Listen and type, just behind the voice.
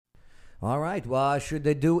All right. Well, should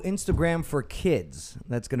they do Instagram for kids?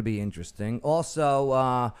 That's going to be interesting.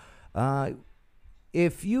 Also,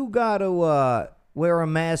 if you got to wear a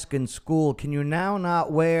mask in school, can you now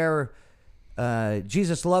not wear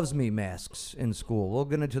Jesus Loves Me masks in school? We'll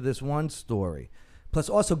get into this one story. Plus,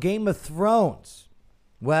 also Game of Thrones.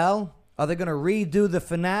 Well, are they going to redo the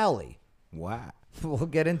finale? Wow. We'll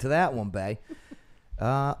get into that one, Bay.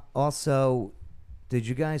 Also, did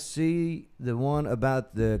you guys see the one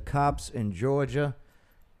about the cops in Georgia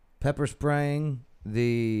pepper spraying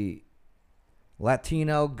the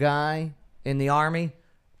Latino guy in the Army?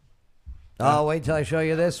 Oh, wait till I show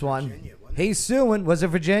you this one. Virginia, He's suing. Was it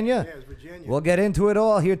Virginia? Yeah, it was Virginia. We'll get into it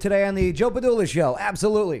all here today on the Joe Padula Show.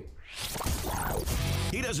 Absolutely.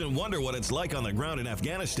 He doesn't wonder what it's like on the ground in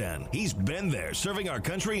Afghanistan. He's been there, serving our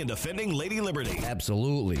country and defending Lady Liberty.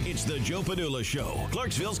 Absolutely. It's the Joe Padula Show,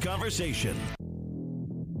 Clarksville's Conversation.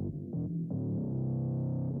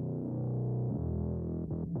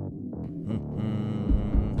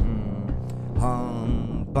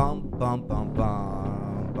 Bum, bum, bum,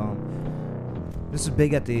 bum, bum. This is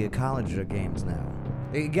big at the college games now.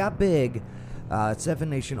 It got big. Seven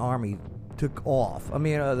Nation Army took off. I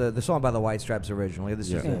mean, the song by the White Stripes originally.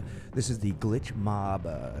 This is the Glitch Mob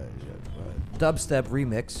dubstep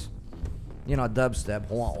remix. You know, dubstep.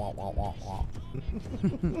 Wah, wah, wah, wah, wah.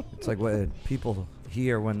 It's like what people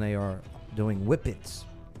hear when they are doing whippets.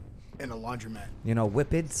 In a laundromat. You know,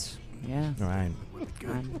 whippets. Yeah. All right.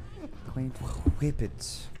 Quaint.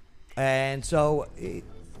 Whippets. And so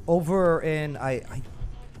over in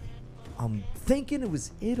I'm thinking it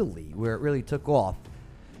was Italy where it really took off,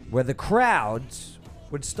 where the crowds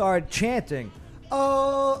would start chanting,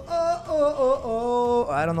 oh, oh, oh, oh,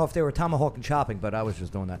 oh. I don't know if they were tomahawk chopping, but I was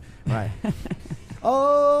just doing that. Right.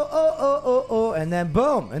 Oh, oh, oh, oh, oh. And then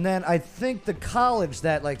boom. And then I think the college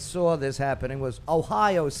that saw this happening was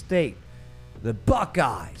Ohio State, the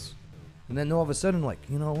Buckeyes. And then all of a sudden,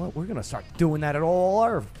 you know what? We're going to start doing that at all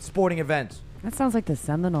our sporting events. That sounds like the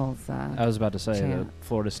Seminoles. I was about to say chant.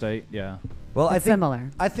 Florida State, yeah. Well, It's similar.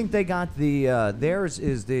 I think they got the theirs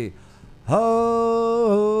is the ho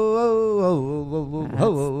ho ho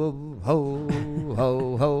ho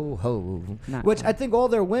ho ho ho, Not which quite. I think all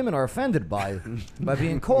their women are offended by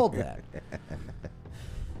being called that.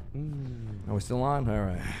 Are we still on? All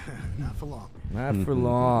right. Not for long. Not for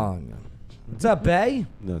long. What's up, Bay?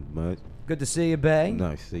 Not much. Good to see you, Bay.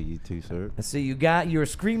 Nice to see you too, sir. I see you got your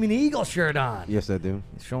Screaming Eagle shirt on. Yes, I do.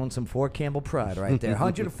 Showing some Fort Campbell pride right there.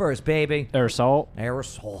 101st, baby. Aerosol.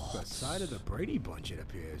 Aerosol. The side of the Brady Bunch, it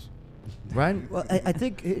appears. Right? Well, I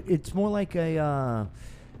think it's more like a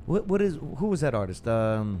who was that artist?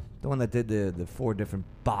 The one that did the 4 different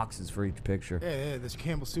boxes for each picture. Yeah, this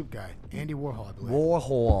Campbell Soup guy, Andy Warhol, I believe.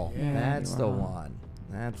 Warhol. Yeah, That's Andy the Warhol. one.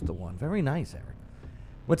 That's the one. Very nice, Eric.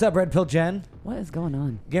 What's up, Red Pill Jen? What is going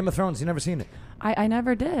on? Game of Thrones. You never seen it? I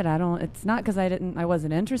never did. It's not because I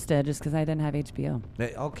wasn't interested, just because I didn't have HBO.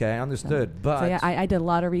 Okay, understood. But So yeah, I did a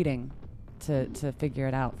lot of reading to figure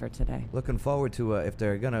it out for today. looking forward to if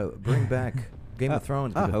they're gonna bring back Game of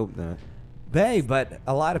Thrones. I hope not. Hey, but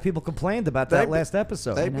a lot of people complained about that last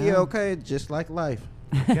episode. They I be know. okay, just like life.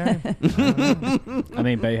 Okay. I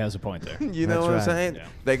mean, Bay has a point there. You know That's what right. I'm saying? Yeah.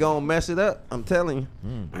 They gonna mess it up. I'm telling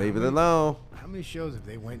you. Leave it alone. How many shows have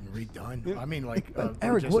they went and redone? I mean,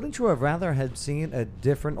 Eric, just- wouldn't you have rather had seen a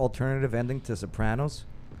different alternative ending to Sopranos?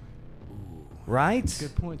 Right?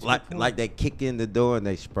 Good points. Like they kick in the door and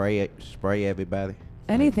they spray everybody.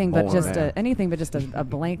 Anything but More just than- a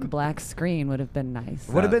blank black screen would have been nice.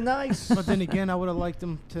 Would have been nice. But then again, I would have liked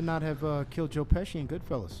them to not have killed Joe Pesci in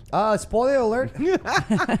Goodfellas. Spoiler alert.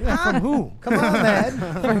 From who? Come on, man.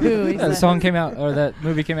 For who? He That said. song came out, or that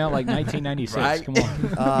movie came out like 1996. Right. Come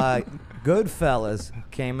on. Goodfellas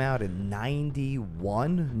came out in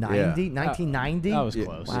 91, 90, 1990. That was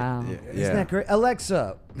close. Wow. Isn't that great?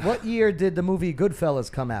 Alexa, what year did the movie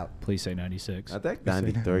Goodfellas come out? Please say 96. I think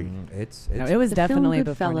 93. It's No, it was The definitely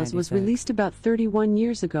film before Goodfellas was 96. released about 31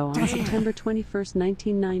 years ago on September 21st,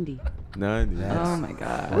 1990. 90. Oh my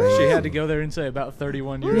god. She had to go there and say about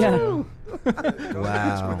 31 years Yeah. ago.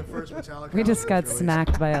 Wow. The first Metallica We just album got was released.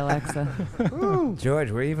 smacked by Alexa.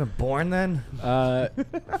 George, were you even born then? No.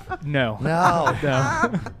 No. No.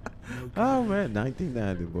 Oh man,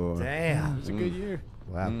 1990, boy. Damn. It was a good year.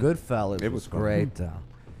 Wow, Goodfellas It was was fun. great.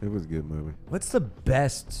 It was a good movie. What's the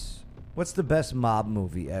best mob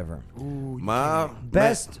movie ever? Ooh, Mob,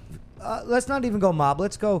 Best. Let's not even go mob.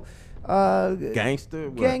 Let's go gangster,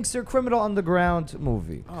 what? gangster criminal underground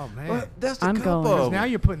movie. Oh man. What? That's a I'm couple going- of Because them. now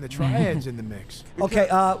you're putting the triads in the mix. Okay,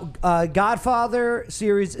 Godfather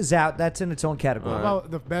series is out. That's in its own category. What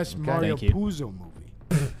about the best Mario thank you. Puzo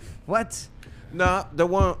movie? What? Nah, the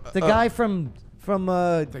one. The guy from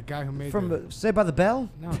The guy who made Saved by the Bell.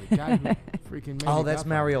 No, the guy who freaking made Oh, the that's Godfather.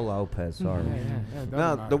 Mario Lopez. Sorry. Yeah,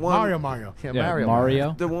 No, the one. Mario. Yeah, Yeah, Mario.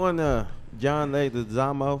 Mario. The one. John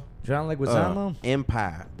Leguizamo. John Leguizamo.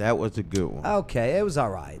 Empire. That was a good one. Okay, it was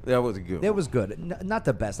all right. That was a good one. It was good. Not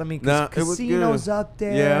the best. I mean, Nah, it was Casino's good. up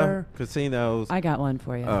there. Yeah, Casinos. I got one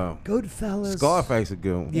for you. Goodfellas. Scarface a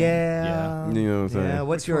good one. Yeah. You know what I'm saying? Yeah.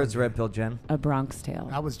 What's yours, Red Pill Jen? A Bronx Tale.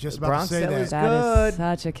 I was just The about Bronx to say Tale that. is That good. is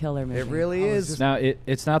such a killer movie. It really I was is. just- Now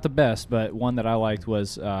it's not the best, but one that I liked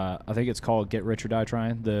was I think it's called Get Rich or Die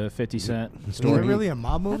Trying, the 50 Cent Is it story. really a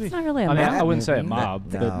mob movie? That's not really a I mean, mob I wouldn't say a movie.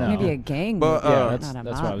 mob, No. but no. Maybe a gang But, movie, yeah, but that's not a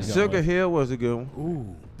what I mob was movie. going Sugar with. Hill was a good one.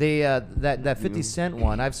 Ooh. The that 50 Cent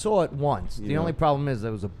one, I saw it once. The Yeah. only problem is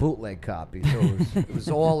there was a bootleg copy, so it was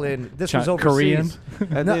all in. This was Korean? overseas.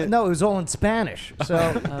 And No, then- no, it was all in Spanish. So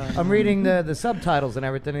I'm reading the subtitles and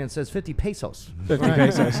everything, and it says 50 pesos. 50 Right.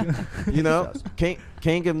 pesos. You know,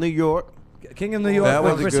 King of New York. King of New York That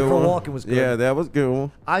with was a Christopher good one. Walken was good. Yeah, that was a good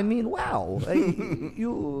one. I mean, wow,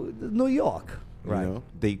 you New York, right? You know,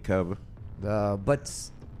 deep cover. But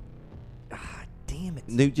damn it,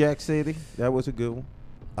 New Jack City. That was a good one.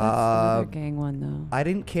 That's another gang one, though. I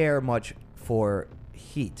didn't care much for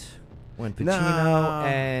Heat when Pacino Nah.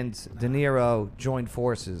 and De Niro joined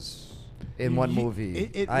forces in one movie.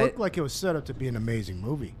 It looked like it was set up to be an amazing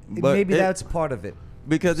movie. But maybe it- that's part of it.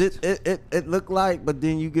 Because it looked like, but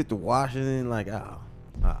then you get to watch it and like, oh.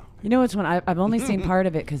 You know which one? I've only seen part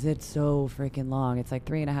of it because it's so freaking long. It's like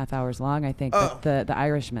 3.5 hours long, I think. But the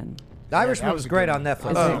Irishman. The Irishman that was was a great good on one.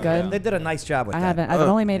 Netflix. Is it good? They did a nice job with I that. haven't. I've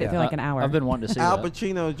only made it yeah. feel like an hour. I've been wanting to see Al that.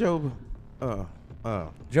 Pacino, Joe.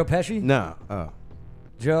 Joe Pesci? No.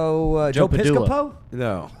 Joe Joe Padula. Piscopo?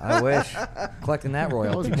 No. I wish. Collecting that I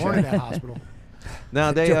was royalty. born in that hospital.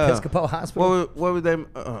 Now they. Joe Piscopo Hospital? What was they?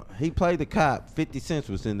 He played the cop. 50 Cent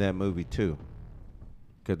was in that movie too.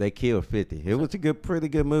 Cause they killed 50. It was a pretty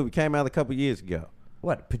good movie. Came out a couple years ago.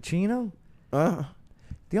 What, Pacino?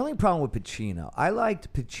 The only problem with Pacino, I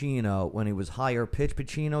liked Pacino when he was higher pitch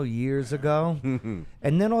Pacino years ago, and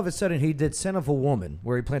then all of a sudden he did Son of a Woman,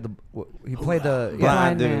 where he played the Blind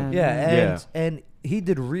Blind dude. man. yeah, and he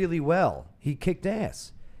did really well. He kicked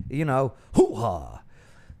ass, hoo ha.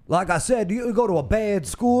 Like I said, you go to a bad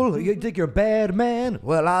school, you think you're a bad man.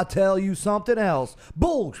 Well, I'll tell you something else.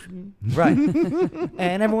 Bullshit. Right.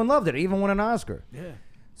 And everyone loved it, even won an Oscar. Yeah.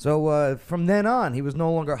 So from then on, he was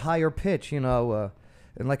no longer higher pitch, and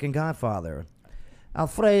like in Godfather.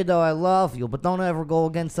 Alfredo, I love you, but don't ever go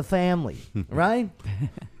against the family, right?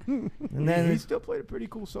 And He then still played a pretty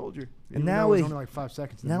cool soldier. And even now though it was he- only like 5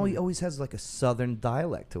 seconds. in the now he movie. always has like a southern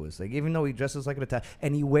dialect to his thing, even though he dresses like an Italian,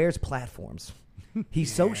 and he wears platforms.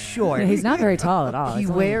 He's so short. Yeah, he's not very tall at all. He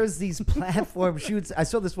It's only- wears these platform shoots. I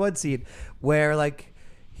saw this one scene where like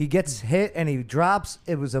he gets hit and he drops.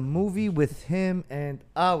 It was a movie with him, and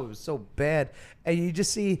it was so bad. And you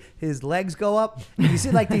just see his legs go up. And you see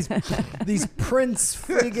like these Prince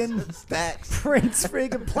friggin'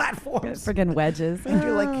 platforms. friggin' wedges. And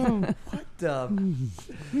you're like, what the?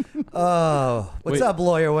 Oh, what's Wait. up,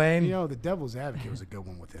 Lawyer Wayne? The Devil's Advocate was a good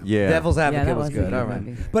one with him. Yeah. Devil's Advocate that was was a good. good All right.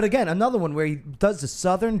 movie. But again, another one where he does the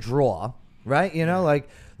southern draw, right?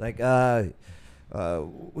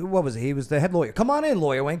 What was it? He was the head lawyer. Come on in,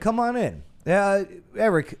 Lawyer Wayne. Come on in.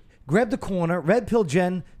 Eric, grab the corner. Red Pill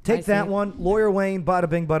Jen, take I that see. one. Lawyer Wayne, bada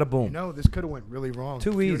bing, bada boom. This could have went really wrong. Too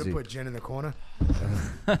if you easy. would've put Jen in the corner.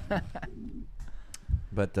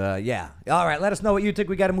 But yeah. All right, let us know what you think.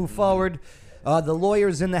 We got to move forward. The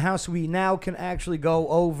lawyer's in the house. We now can actually go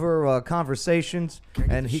over conversations, Can I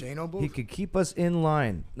get and the he Shano booth? he could keep us in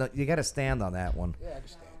line. No, you got to stand on that one. Yeah, I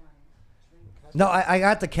understand. No, I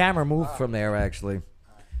got the camera moved from there actually.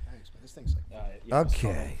 Thanks, man. This thing's like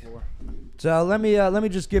Okay. So let me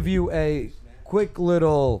just give you a quick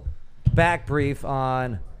little back brief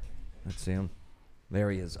on. Let's see him. There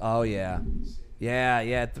he is. Oh yeah,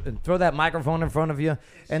 yeah. Throw that microphone in front of you,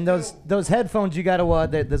 and those headphones you got to.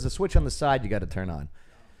 There's a switch on the side you got to turn on.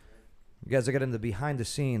 You guys are getting the behind the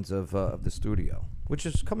scenes of the studio, which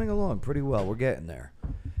is coming along pretty well. We're getting there.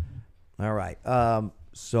 All right.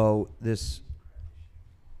 So this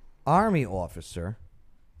Army officer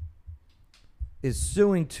is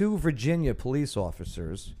suing 2 Virginia police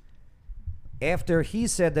officers after he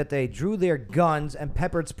said that they drew their guns and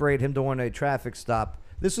pepper sprayed him during a traffic stop.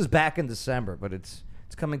 This was back in December, but it's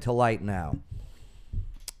coming to light now.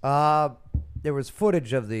 There was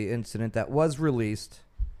footage of the incident that was released.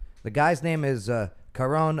 The guy's name is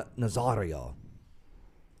Caron Nazario.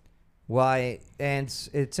 Why? And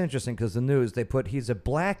it's interesting because the news, they put he's a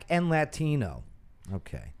black and Latino.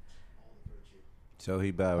 Okay. So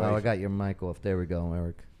he by Oh, I got your mic off. There we go,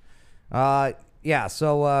 Eric. Yeah,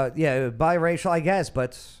 so, yeah, biracial, I guess,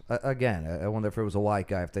 but again, I wonder if it was a white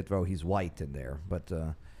guy, if they throw he's white in there. But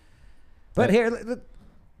here,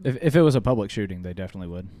 If it was a public shooting, they definitely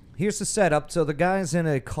would. here's the setup. So the guy's in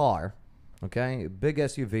a car, okay, big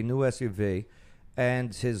SUV, new SUV,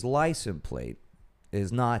 and his license plate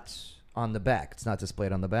is not on the back. It's not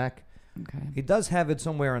displayed on the back. Okay. He does have it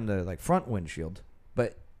somewhere in the front windshield,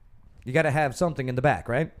 but you got to have something in the back,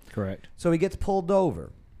 right? Correct. So he gets pulled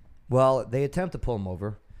over. Well, they attempt to pull him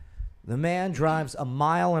over. The man drives 1.5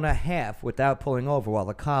 miles without pulling over while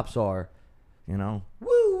the cops are, woo,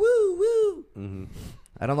 woo, woo. Mm-hmm.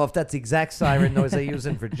 I don't know if that's the exact siren noise they use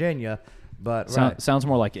in Virginia, but right. Sounds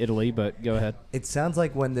more like Italy, but go ahead. It sounds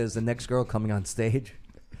like when there's the next girl coming on stage,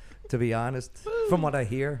 to be honest, from what I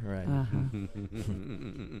hear. Right. Uh-huh.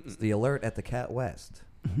 It's the alert at the Cat West.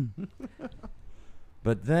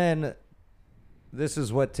 But then, this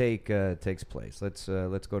is what takes place. Let's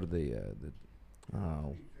go to the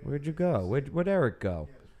oh, where'd you go? Where'd Eric go?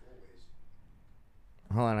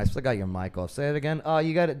 Hold on, I still got your mic off. Say it again. Oh,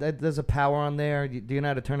 you got it. There's a power on there. Do you know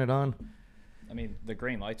how to turn it on? I mean, the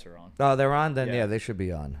green lights are on. Oh, they're on. Then Yeah. yeah, they should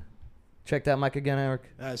be on. Check that mic again, Eric.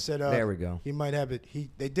 I said, There we go. He might have it.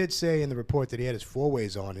 They did say in the report that he had his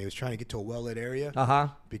four-ways on. He was trying to get to a well-lit area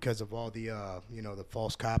because of all the, the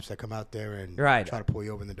false cops that come out there and Right. try to pull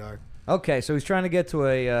you over in the dark. Okay, so he's trying to get to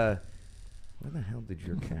a. Where the hell did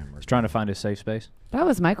your camera? He's trying to find a safe space. That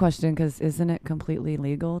was my question, because isn't it completely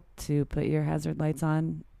legal to put your hazard lights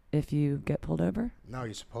on if you get pulled over? No,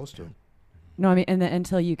 you're supposed to. No, I mean,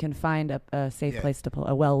 until you can find a safe Yeah. place to pull,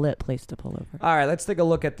 a well-lit place to pull over. All right, let's take a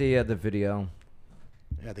look at the video.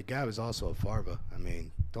 Yeah, the guy was also a farva. I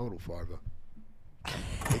mean, total farva.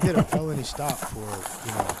 They did a felony stop for,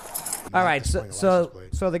 All not right, displaying a license so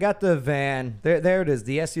plate. they got the van. There it is,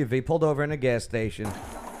 the SUV pulled over in a gas station.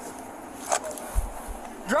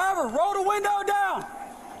 Driver, roll the window down.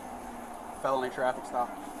 Felony traffic stop.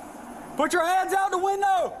 Put your hands out the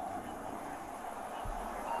window.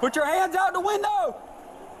 Put your hands out the window.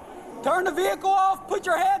 Turn the vehicle off. Put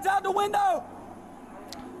your hands out the window.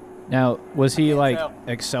 Now, was he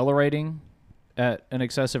accelerating at an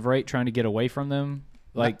excessive rate, trying to get away from them?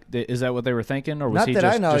 Is that what they were thinking, or was Not he that I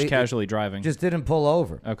just, know. just He- casually driving? Just didn't pull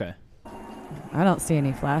over. Okay. I don't see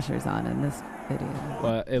any flashers on in this video.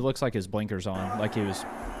 Well, it looks like his blinkers on, like he was.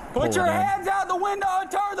 Put your pulling in. hands out the window and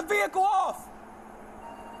turn the vehicle off.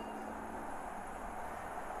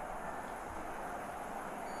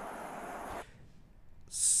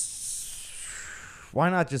 Why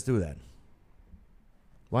not just do that?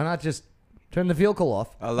 Why not just turn the vehicle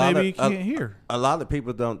off? Maybe you can't hear. A lot of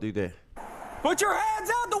people don't do that. Put your hands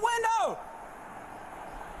out the window.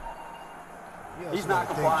 He's not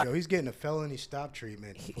complying. Joe, he's getting a felony stop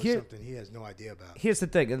treatment for Here- something he has no idea about. Here's the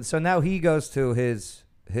thing. And so now he goes to his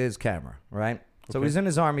camera, right? So Okay. he's in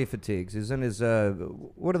his army fatigues. He's in his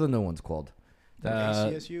what are the new ones called?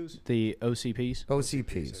 ACSUs? The OCPs,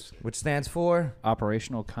 OCPs, which stands for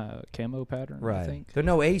operational camo pattern. I right. think. There are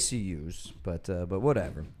no ACUs, but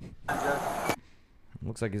whatever.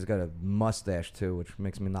 Looks like he's got a mustache too, which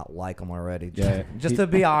makes me not like him already. Yeah. Just to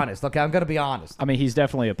be honest, okay, I'm gonna be honest. I mean, he's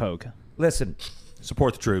definitely a poke. Listen,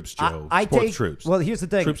 Support the troops, Joe. I Support take the troops. Well, here's the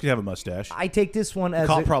thing. Troops can have a mustache. I take this one as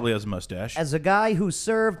Cop probably has a mustache. as a guy who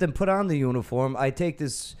served and put on the uniform. I take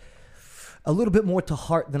this a little bit more to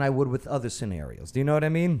heart than I would with other scenarios. Do you know what I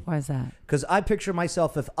mean? Why is that? Because I picture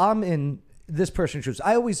myself, if I'm in this person's shoes,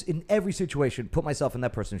 I always, in every situation, put myself in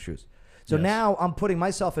that person's shoes. So Yes. now I'm putting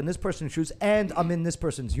myself in this person's shoes, and I'm in this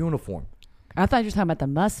person's uniform. I thought you were talking about the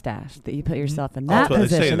mustache, that you put yourself in that That's what I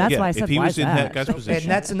say. position. That's Yeah, why I if said, he why was is in that that? guy's position.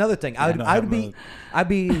 And that's another thing. not have I'd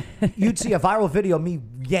be. You'd see a viral video of me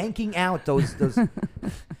yanking out those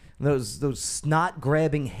snot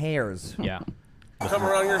grabbing hairs. Yeah. Come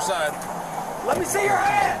around your side. Let me see your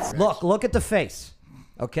hands. Look at the face.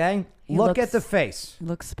 Okay, He look looks- at the face. It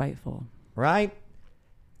looks spiteful. Right.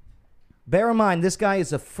 Bear in mind, this guy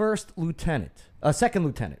is a second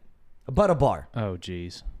lieutenant, but a bar. Oh,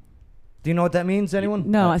 geez. Do you know what that means?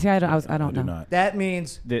 Anyone? No, see, I don't do know. not. That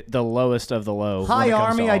means The lowest of the low. when hi, it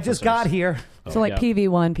comes to Army. I just got officers. here. So like yeah.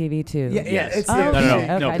 PV1, PV2. Yeah, Yes. it's Oh, the, No, no, Okay,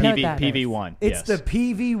 no, no. I know what that is. PV1. it's yes. the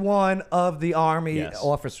PV1 of the Army Yes.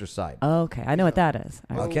 officer side. Okay, I know what that is.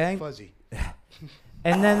 All right. Okay. Fuzzy.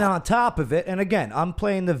 And then on top of it, and again, I'm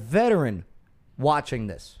playing the veteran watching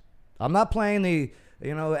this. I'm not playing the,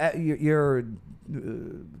 your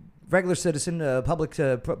regular citizen, public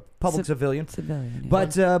civilian. Civilian.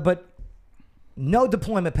 Yeah. But no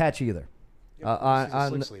deployment patch either. Yeah,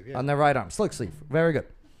 slick sleeve, yeah. On the right arm. Slick sleeve. Very good.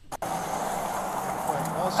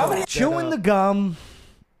 Also, Chewing the gum.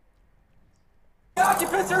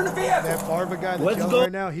 Occupants are in the vehicle. That Farva guy that's yelling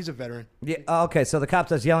right now, he's a veteran. Yeah. Okay. So the cop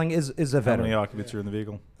that's yelling is a How veteran. many occupants are in the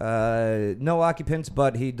vehicle? No occupants,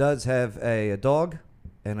 but he does have a dog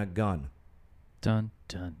and a gun. Dun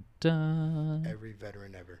dun dun. Every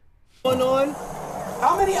veteran ever. What's going on?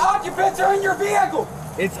 How many occupants are in your vehicle?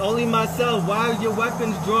 It's only myself. Why are your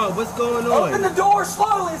weapons drawn? What's going on? Open the door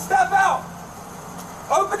slowly and step out.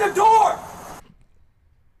 Open the door.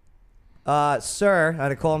 Sir, I had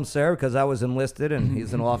to call him sir because I was enlisted and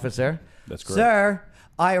he's an officer. That's correct. Sir,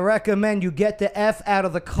 I recommend you get the F out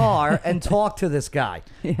of the car and talk to this guy.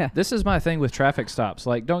 Yeah. This is my thing with traffic stops.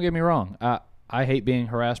 Like, don't get me wrong. I hate being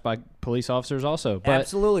harassed by police officers also. But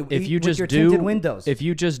Absolutely. if you With just your do tinted windows. if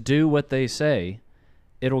you just do what they say,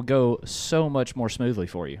 it'll go so much more smoothly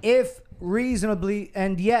for you. If reasonably,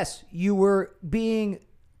 and yes, you were being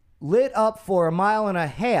lit up for 1.5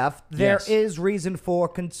 miles, there is reason for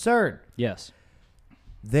concern. Yes.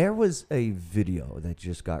 There was a video that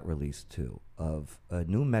just got released too of a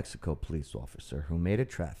New Mexico police officer who made a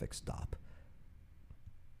traffic stop.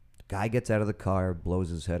 Guy gets out of the car, blows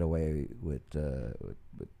his head away with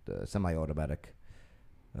semi-automatic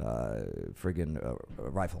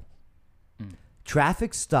rifle.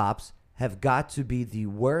 Traffic stops have got to be the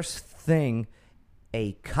worst thing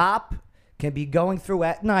a cop can be going through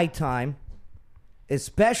at nighttime,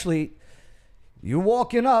 especially you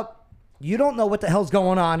walking up, you don't know what the hell's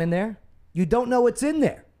going on in there. You don't know what's in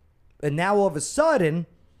there. And now all of a sudden,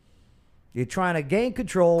 you're trying to gain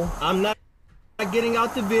control. I'm not getting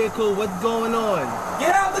out the vehicle. What's going on?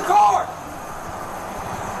 Get out the car.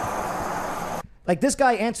 Like, this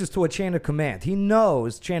guy answers to a chain of command. He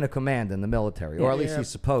knows chain of command in the military, or at least he's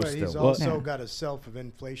supposed but to. He's also got a self of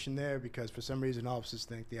inflation there because for some reason officers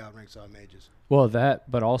think the outranks are majors. Well, that,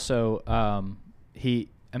 but also he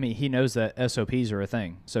knows that SOPs are a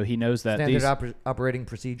thing. So he knows that Standard operating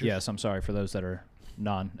procedures? Yes, I'm sorry for those that are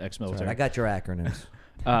non-ex-military. Sorry, I got your acronyms.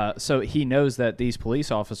 So he knows that these police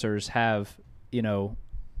officers have,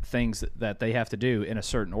 things that they have to do in a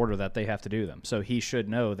certain order that they have to do them. So he should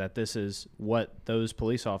know that this is what those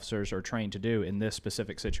police officers are trained to do in this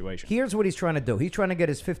specific situation. Here's what he's trying to do. He's trying to get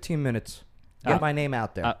his 15 minutes, get my name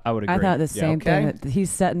out there. I would agree. I thought the same thing. That he's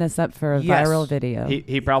setting this up for a viral video.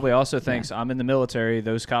 He probably also thinks, I'm in the military.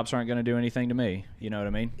 Those cops aren't going to do anything to me. You know what I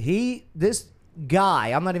mean? This guy,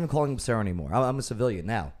 I'm not even calling him sir anymore. I'm a civilian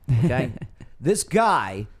now, okay? This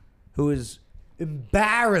guy who is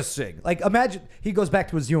embarrassing. Like, imagine he goes back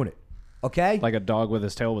to his unit, okay? Like a dog with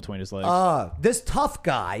his tail between his legs. This tough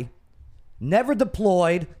guy, never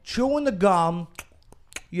deployed, chewing the gum.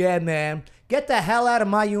 Yeah, man. Get the hell out of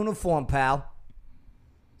my uniform, pal.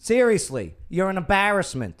 Seriously, you're an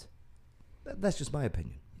embarrassment. That's just my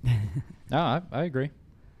opinion. No, I agree.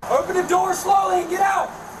 Open the door slowly and get out.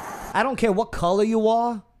 I don't care what color you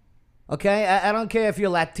are. Okay? I don't care if you're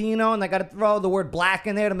Latino and I got to throw the word black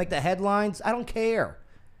in there to make the headlines. I don't care.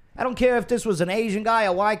 I don't care if this was an Asian guy,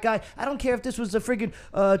 a white guy. I don't care if this was a friggin'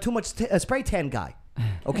 too much spray tan guy.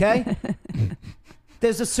 Okay?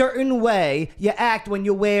 There's a certain way you act when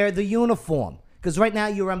you wear the uniform. Because right now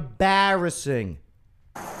you're embarrassing.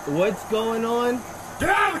 What's going on? Get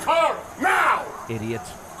out of the car now. Idiot.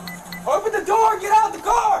 Open the door. Get out of the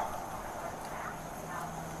car.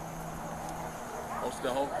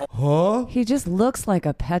 Huh? He just looks like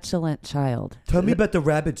a petulant child. Tell me about the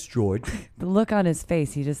rabbits, George. The look on his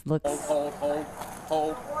face, he just looks...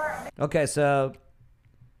 Hold. Okay, so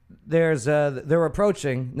they're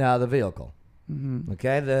approaching now the vehicle. Mm-hmm.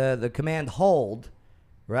 Okay, the command hold,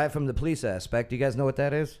 right, from the police aspect. You guys know what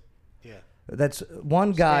that is? Yeah. That's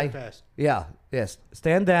one guy. Stand fast. Yeah, yes.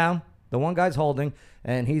 Stand down. The one guy's holding,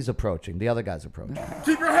 and he's approaching. The other guy's approaching.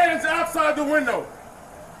 Keep your hands outside the window.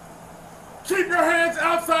 Keep your hands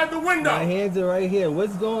outside the window. My hands are right here.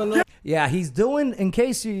 What's going on? Yeah, he's doing, in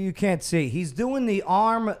case you can't see, he's doing the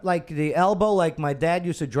arm, like the elbow, like my dad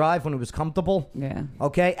used to drive when he was comfortable. Yeah.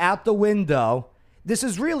 Okay, out the window. This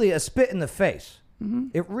is really a spit in the face. Mm-hmm.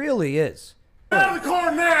 It really is. Get out of the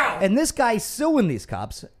car now. And this guy's suing these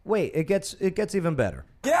cops. Wait, it gets even better.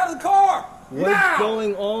 Get out of the car. What's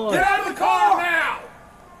going on? Get out of the car now.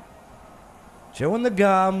 Chewing the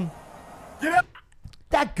gum. Get out.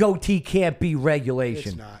 That goatee can't be regulation.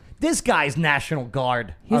 It's not. This guy's National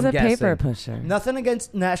Guard. He's I'm a guessing. paper pusher. Nothing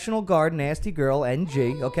against National Guard, nasty girl,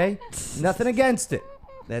 NG. Okay, nothing against it.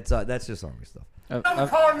 That's just army stuff.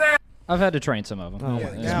 I've had to train some of them. Oh, Yeah,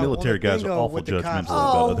 These now, military on the guys are bingo awful with the cops- judgmental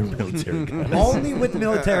about other military guys. Only with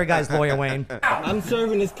military guys, Lawyer Wayne. I'm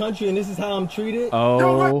serving this country, and this is how I'm treated.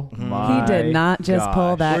 Oh my! He did not just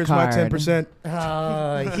pull that Where's card. my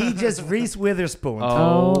 10%? He just Reese Witherspoon.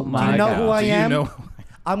 Oh Do my you know God. who I Do you am? know?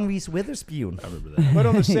 I'm Reese Witherspoon. I remember that. But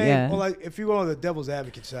on the same, Yeah. well, like if you go on the devil's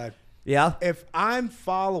advocate side, Yeah. if I'm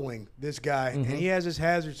following this guy and he has his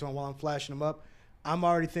hazards on while I'm flashing him up, I'm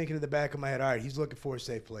already thinking in the back of my head, all right, he's looking for a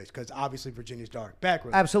safe place because obviously Virginia's dark. Back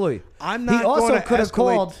road. Absolutely. I'm not He also going to could have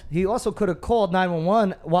escalate- called. He also could have called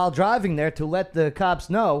 911 while driving there to let the cops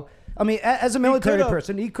know. I mean, as a military could've.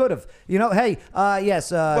 person, he could have. You know, hey,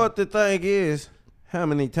 yes. But the thing is, how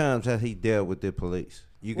many times has he dealt with the police?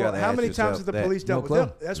 You Well, got how ask many yourself times has the that. police dealt No with him?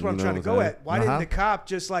 clue. That's what You I'm know trying to what go I'm at. Why Uh-huh. didn't the cop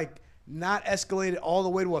just like not escalate it all the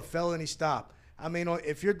way to a felony stop? I mean,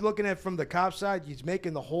 if you're looking at it from the cop side, he's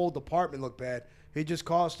making the whole department look bad. He just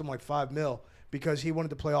cost him like $5 million because he wanted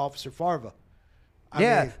to play Officer Farva. I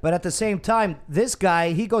mean, but at the same time, this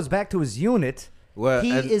guy, he goes back to his unit. Well,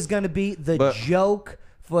 he and- is going to be the but- joke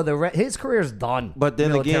for the his career's done. But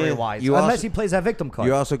then military again, wise, you unless also- he plays that victim card.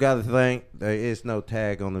 You also got to think there is no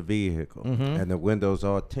tag on the vehicle, and the windows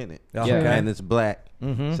are tinted, Okay. and it's black.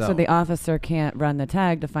 So the officer can't run the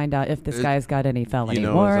tag to find out if this guy's got any felony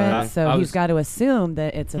know what I'm saying? warrants. So I he's was- got to assume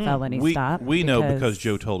that it's a felony We stop. know because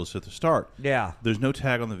Joe told us at the start. Yeah. There's no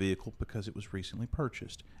tag on the vehicle because it was recently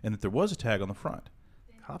purchased, and that there was a tag on the front.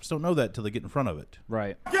 Cops don't know that until they get in front of it.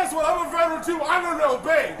 Right. Guess what? I'm a veteran too. I don't know,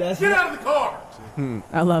 babe. Get out of the car.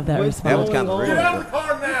 I love that That was response. kind of Get out rude. of the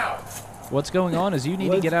car now. What's going on is you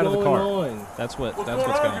need to get out of the car. That's What's what's going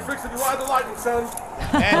going on? You're on. fixing to ride the lightning, son.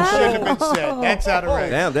 that shouldn't have been said. That's out of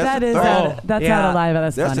range. Damn, that's That a is threat. out, that's Yeah. out of line, but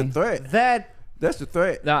that's That's funny. a threat. that That's a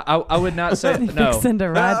threat. No, I would not say no. Fixing to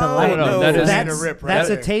ride the No, light. no, that is- That's that's, a rip right that's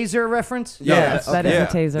a there. taser reference. Yes, that is a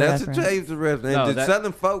taser That's reference. a taser reference. And No, to that-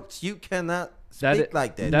 Southern folks, you cannot speak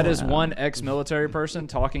like that. That is one ex-military person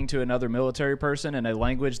talking to another military person in a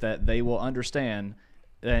language that they will understand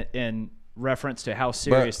in reference to how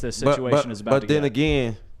serious this situation is about But to then get.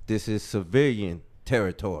 again, this is civilian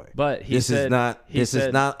territory. But he this said- is not. he This is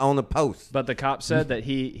said- not on the post. But the cop said that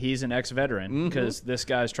he's an ex-veteran because this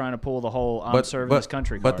guy's trying to pull the whole I'm serving this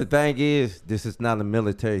country But card. the thing is, this is not a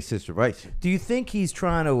military situation. Do you think he's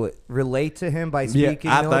trying to relate to him by speaking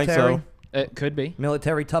I military? think so. It could be.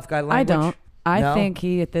 Military tough guy language. I don't. I No? think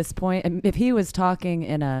he at this point, if he was talking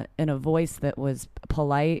in a voice that was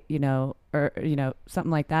polite, or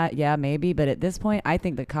something like that, yeah, maybe. But at this point, I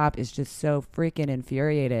think the cop is just so freaking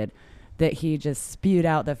infuriated that he just spewed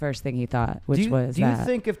out the first thing he thought, which was Do that. you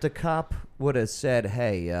think if the cop would have said,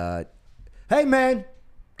 "Hey, hey, man,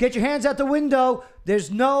 get your hands out the window.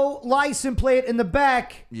 There's no license plate in the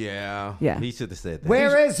back. Yeah. Yeah. He should have said that.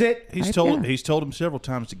 Where is it?" He's told him several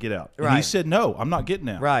times to get out. And he Right. said, "No, I'm not getting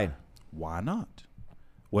out." Right. Why not?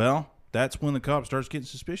 Well, that's when the cop starts getting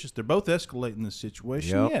suspicious. They're both escalating the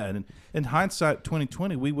situation. Yep. Yeah, and in hindsight,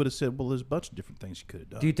 2020, we would have said, "Well, there's a bunch of different things you could have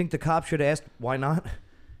done." Do you think the cop should have asked why not?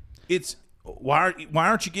 It's why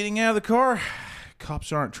aren't you getting out of the car?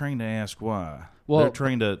 Cops aren't trained to ask why. Well- they're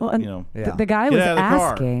trained to, and Yeah. the guy Get was out of the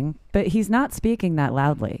car. asking, but he's not speaking that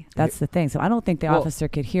loudly. That's the thing. So I don't think the officer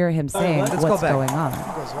could hear him saying let's go what's back. going on. He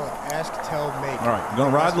goes, well, ask, tell, make. All right, you're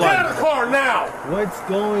gonna ride the Get out light. of the car now. What's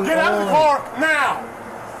going Get out of the on? car now.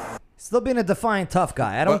 Still being a defiant tough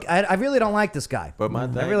guy. I really don't like this guy. But my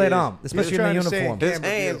thing I really is, don't, especially in trying the to say uniform. it his Camera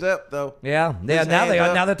hands view. up though. Yeah. His Now hands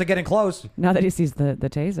up. now that they're getting close. Now that he sees the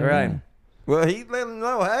taser. Right. yeah. Well, he let him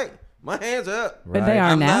know, hey, my hands up. But they are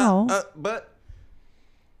I'm now. not, but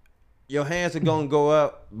your hands are gonna go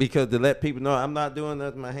up because to let people know I'm not doing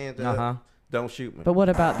nothing. My hands are up. Don't shoot me. But what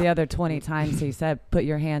about the other 20 times he said,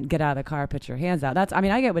 get out of the car, put your hands out?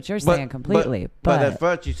 I get what you're saying completely. But at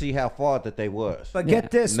first you see how far that they was. But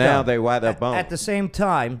get this. Now though. they wide up bone. At the same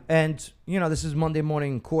time, and this is Monday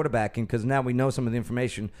morning quarterbacking because now we know some of the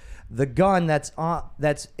information. The gun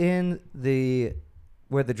that's in the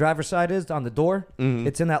where the driver's side is on the door.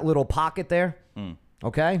 It's in that little pocket there.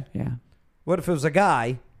 Okay. Yeah. What if it was a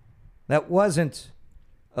guy that wasn't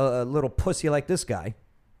a little pussy like this guy?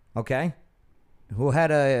 Okay. Who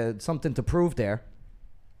had something to prove there.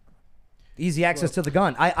 Easy access to the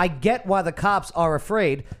gun. I get why the cops are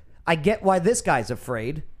afraid. I get why this guy's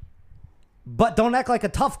afraid. But don't act like a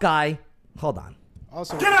tough guy. Hold on.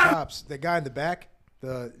 Also, with the cops, the guy in the back,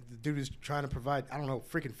 the dude who's trying to provide, I don't know,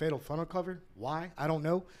 freaking fatal funnel cover. Why? I don't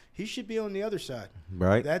know. He should be on the other side.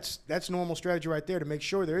 Right. That's normal strategy right there to make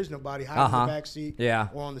sure there is nobody hiding in the back seat or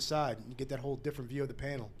on the side. You get that whole different view of the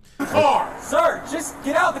panel. Car. Sir, just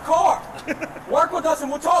get out the car. Work with us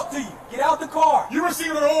and we'll talk to you. Get out the car. You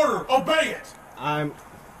received an order. Obey it. I'm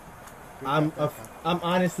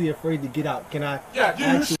honestly afraid to get out. Can I? Yeah, you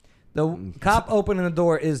actually- The cop opening the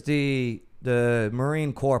door is the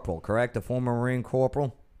Marine corporal, correct? The former Marine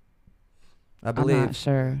corporal? I believe. I'm not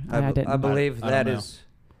sure. I didn't. I believe I that don't know. is.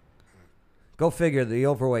 Go figure. The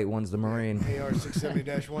overweight one's the Marine. AR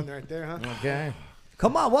 670-1 right there, huh? Okay.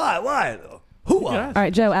 Come on, what? Who? All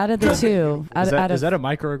right, Joe. Out of the two, Is that a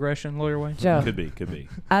microaggression, Lawyer Wayne? Joe? Could be.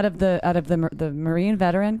 Out of the Marine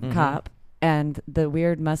veteran cop and the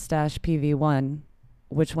weird mustache PV1,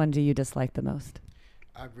 which one do you dislike the most?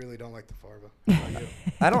 I really don't like the Farva.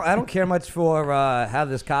 I don't care much for how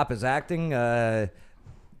this cop is acting.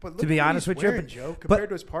 But to be honest with you, Joe, compared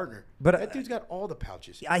to his partner, but that dude's got all the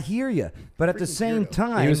pouches. I hear you, but at the same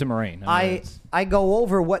time, he was a Marine. I go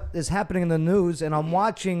over what is happening in the news, and I'm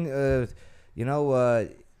watching,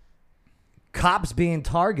 cops being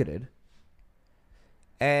targeted,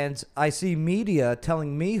 and I see media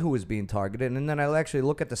telling me who is being targeted, and then I actually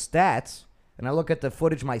look at the stats, and I look at the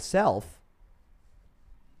footage myself.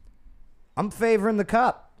 I'm favoring the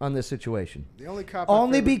cop on this situation. The only cop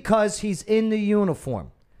only because he's in the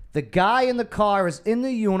uniform. The guy in the car is in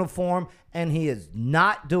the uniform, and he is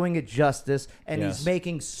not doing it justice, and he's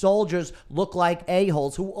making soldiers look like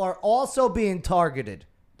a-holes who are also being targeted.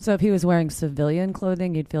 So if he was wearing civilian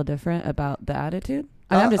clothing, you'd feel different about the attitude?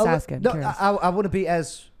 I'm just asking. No, I wouldn't be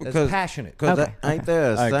as passionate. Because ain't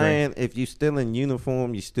there a saying, if you still in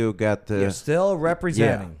uniform, you still got the... You're still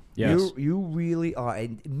representing. Yeah. Yes. You really are.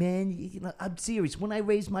 And man, I'm serious. When I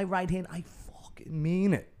raise my right hand, I fucking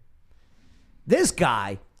mean it. This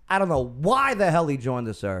guy, I don't know why the hell he joined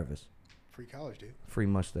the service. Free college, dude. Free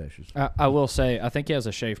mustaches. I will say, I think he has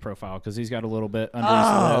a shave profile because he's got a little bit under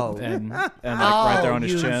his lip and like right there on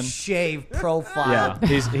his chin. Shave profile. Yeah,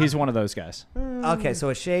 he's one of those guys. Okay, so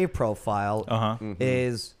a shave profile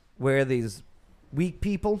is where these weak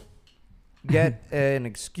people get an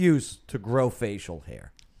excuse to grow facial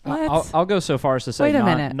hair. I'll go so far as to say Wait a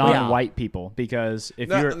minute. non-white people, because if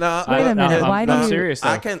you're wait a minute. Why do I'm you? serious though.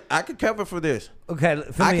 I can cover for this. Okay,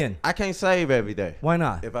 fill me in. I can't save every day. Why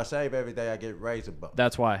not? If I save every day, I get razor bump.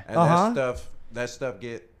 That's why. And that stuff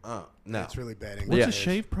get no. That's really bad English. What's a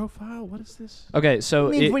shave profile? What is this? Okay, so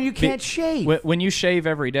It means when you can't shave. When you shave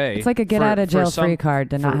every day, It's like a get out of jail free card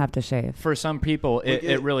to not have to shave. For some people,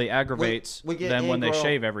 it really aggravates we get them when they ingrown-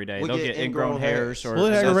 shave every day. we They'll get get ingrown hairs. Or Well,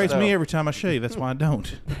 it aggravates stuff. me every time I shave. That's why I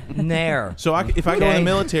don't. Nair. So if I go in the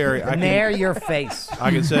military, I Nair can your face.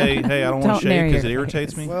 I can say, hey, I don't want Don't to nair shave because your it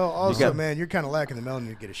irritates me. Well, also, man, you're kind of lacking the melanin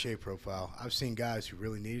to get a shave profile. I've seen guys who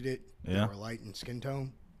really needed it. Yeah. They were light in skin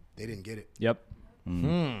tone. They didn't get it. Yep.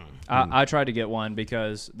 I tried to get one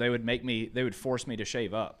because they would force me to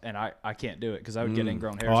shave up, and I can't do it because I would get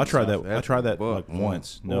ingrown hairs. Oh, I and tried stuff. that. I tried that like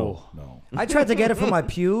once. No. I tried to get it for my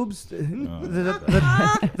pubes.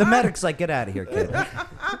 The medic's like, get out of here, kid. Get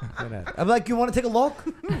out. I'm like, you want to take a look?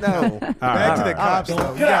 No. Back to the cops,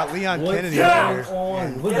 though. You got Leon Kennedy over here.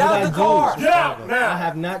 What Get did out I of the car. do? Get out now. I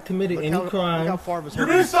have not committed any Look crime. how Farva's You're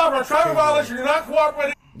being stopped for a traffic violation. You're not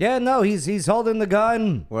cooperating. Yeah, no, he's holding the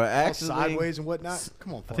gun. Well, all actually, sideways and whatnot.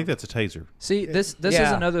 Come on, I think that's a taser. See, this Yeah.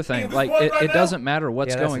 is another thing. This Like one it, right it now? doesn't matter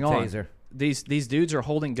what's Yeah, that's going a on. taser. These dudes are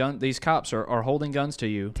holding gun. These cops are holding guns to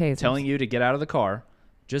you, Tasers. telling you to get out of the car.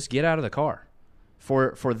 Just get out of the car.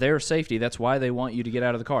 For their safety, that's why they want you to get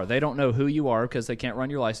out of the car. They don't know who you are because they can't run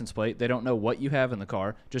your license plate. They don't know what you have in the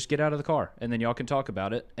car. Just get out of the car, and then y'all can talk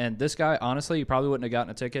about it. And this guy, honestly, he probably wouldn't have gotten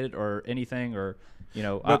a ticket or anything, or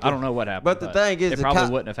I don't know what happened. But the thing is, it probably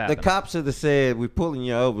wouldn't have happened. The cops should have said, "We're pulling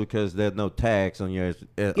you over because there's no tags on your on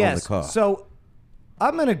the car." So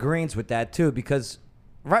I'm in agreement with that too, because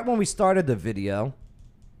right when we started the video,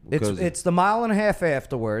 it's the mile and a half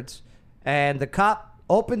afterwards, and the cop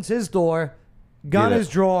opens his door, gun is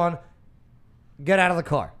drawn, get out of the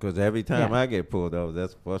car. Because every time Yeah. I get pulled over,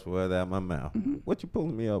 that's the first word out of my mouth. What you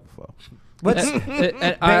pulling me over for?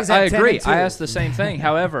 And I agree. I asked the same thing.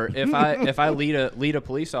 However, if I lead a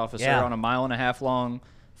police officer on a mile and a half long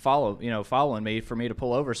following me for me to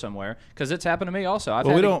pull over somewhere, because it's happened to me also.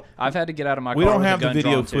 I've had to get out of my car. We don't with a have the gun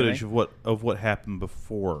video drawn to me. footage of what happened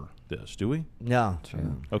before this, do we? No.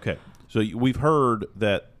 Okay, so we've heard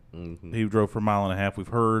that he drove for a mile and a half. We've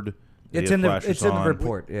heard It's he in had the flashers it's in the on.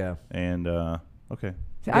 report. Yeah. And okay.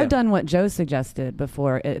 See, I've done what Joe suggested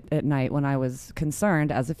before at night when I was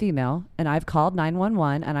concerned as a female, and I've called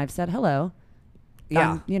 911 and I've said hello.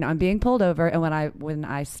 Yeah. I'm being pulled over, and when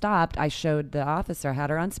I stopped, I showed the officer, had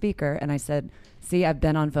her on speaker, and I said, "See, I've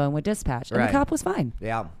been on phone with dispatch," and Right. the cop was fine.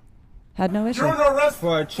 Yeah. Had no issue. You're under arrest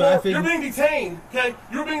For a traffic- You're being detained. Okay,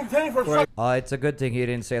 you're being detained for traffic. It's a good thing he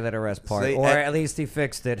didn't say that arrest part, See, or at least he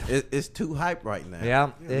fixed it. It's too hype right now. Yeah,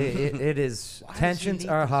 it is. Tensions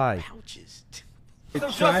are high. A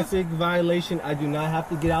traffic violation. I do not have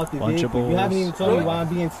to get out the Bunch of vehicle. You haven't bulls. even told me why I'm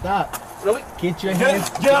being stopped. Really? Get your hands.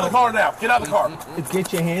 Get out of the car now. Get out of the car.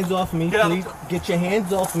 Get your hands off me, Get out of please. the- Get your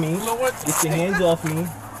hands off me. You know what? Get your hands off me. Not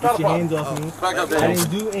Get a your problem. hands off me. Back up I there.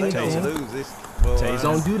 didn't do anything. Lose this.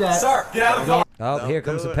 Don't do that. Sir, get out of the car. Oh, Don't here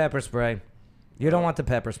comes do the it. pepper spray. You don't want the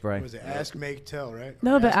pepper spray. Was it ask, make, tell, right?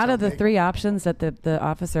 No, Or but ask, out tell, of the make? 3 options that the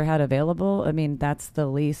officer had available, I mean, that's the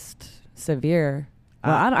least severe.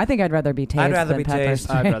 Well, I think I'd rather be tased I'd rather than be pepper tased.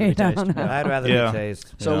 spray. I'd rather be I don't tased. know. I'd rather Yeah. be tased.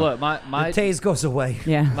 So look, my The tase goes away.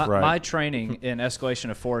 Yeah. my training in escalation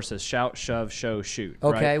of force is shout, shove, show, shoot.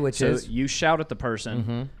 Okay, right? which so is? you shout at the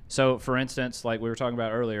person. So, for instance, like we were talking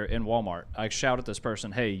about earlier in Walmart, I shout at this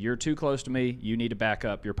person, "Hey, you're too close to me. You need to back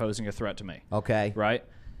up. You're posing a threat to me." Okay. Right?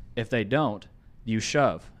 If they don't, you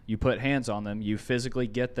shove. You put hands on them. You physically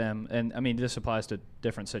get them, and I mean this applies to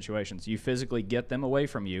different situations. You physically get them away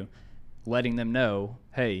from you, letting them know,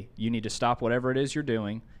 hey, you need to stop whatever it is you're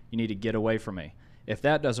doing. You need to get away from me. If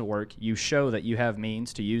that doesn't work, you show that you have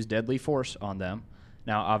means to use deadly force on them.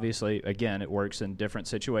 Now, obviously, again, it works in different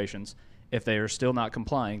situations. If they are still not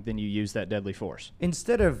complying, then you use that deadly force.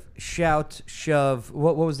 Instead of shout, shove,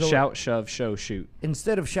 what was the Shout, shove, show, shoot.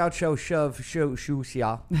 Instead of shout, show, shove, show, shoo,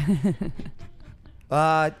 yeah.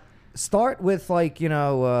 Start with like hey.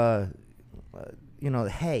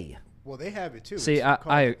 Well, they have it too. See, It's I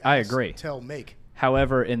called ask, agree. Tell, make.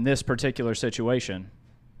 However, in this particular situation,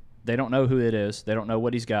 they don't know who it is. They don't know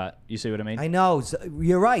what he's got. You see what I mean? I know.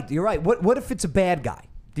 You're right. You're right. What if it's a bad guy?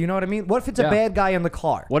 Do you know what I mean? What if it's a bad guy in the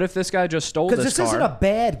car? What if this guy just stole this car? Because this isn't a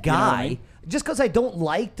bad guy. You know what I mean? Just because I don't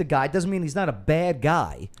like the guy doesn't mean he's not a bad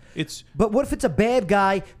guy. It's But what if it's a bad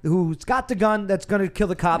guy who's got the gun that's going to kill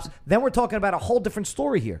the cops? Then we're talking about a whole different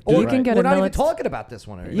story here. You can get we're a not even military. talking about this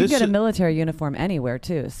one. You can get a military uniform anywhere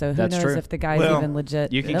too. So who That's knows true. if the guy's Well, even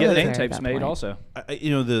legit? You can get military name at tapes that made point. also.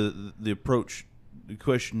 the approach. The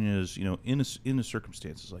question is, in a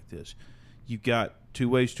circumstances like this, you've got 2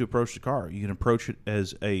 ways to approach the car. You can approach it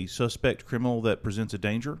as a suspect criminal that presents a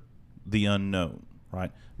danger, the unknown,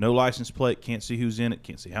 right? No license plate, can't see who's in it,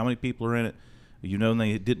 can't see how many people are in it. You know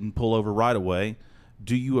they didn't pull over right away.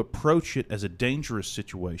 Do you approach it as a dangerous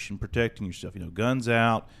situation, protecting yourself? Guns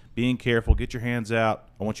out, being careful, get your hands out.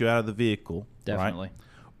 I want you out of the vehicle. Definitely.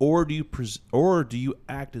 Right? Or do you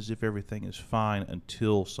act as if everything is fine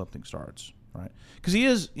until something starts, right? Because he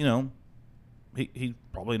is, he's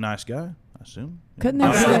probably a nice guy, I assume. Couldn't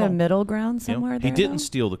there be a middle ground somewhere He there? didn't though?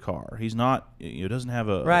 steal the car. He's not. Doesn't have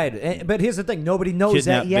a Right. But here's the thing. Nobody knows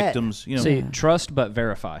kidnap that yet. victims. See, trust but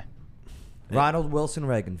verify. Ronald Wilson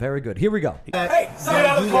Reagan. Very good. Here we go. Hey, get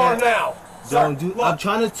out of the car now. Don't do. I'm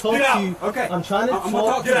trying to talk Get to you. out. Okay. I'm trying to I'm gonna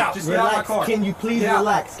talk. talk. Get out. Just get out of my Relax. car. Can you please Get out.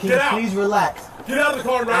 relax? Can Get you out. please relax? Get out of the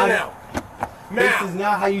car right now. This is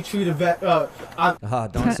not how you treat a vet.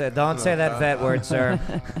 Don't say that vet word, sir.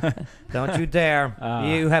 Don't you dare.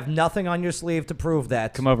 You have nothing on your sleeve to prove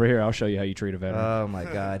that. Come over here. I'll show you how you treat a veteran. Oh my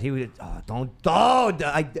God. He would.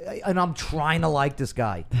 And I'm trying to like this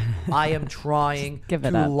guy. I am trying give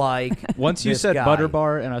it to up. like. Once you this said guy. butter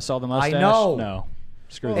bar and I saw the mustache, know. no.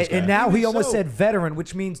 Screw this And guy. now he Even almost so. said veteran,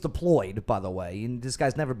 which means deployed. By the way, and this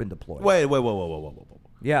guy's never been deployed. Wait, whoa.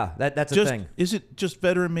 Yeah, that's a Just thing. is it just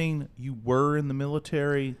veteran mean you were in the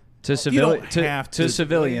military? To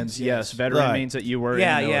civilians, yes. Veteran Right. means that you were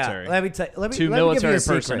Yeah, in the military. yeah. Let me tell. Let me To give you military a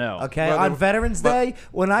secret, personnel. Okay, Well, on they- Veterans Day,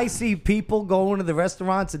 when I see people going to the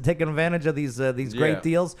restaurants and taking advantage of these great Yeah.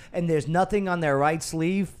 deals, and there's nothing on their right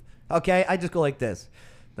sleeve, okay, I just go like this.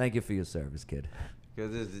 Thank you for your service, kid.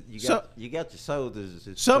 Because So- you got your soldiers.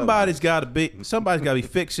 Somebody's got to be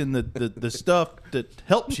fixing the stuff that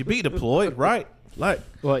helps you be deployed, right? Like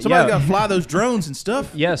Well, somebody's yeah. got to fly those drones and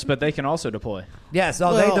stuff. Yes, but they can also deploy. Yes, they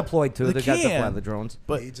Well, deployed too. they They got to fly can. the drones.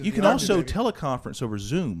 But Needs of you the can army, also baby. teleconference over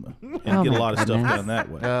Zoom and Oh get a my lot of stuff goodness. done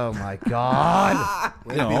that way. Oh my God!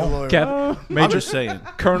 Way to be a lawyer. Cap, I'm just saying.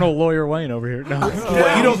 Colonel Lawyer Wayne over here. No.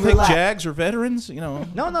 Well, you don't think Relax. JAGs are veterans? No,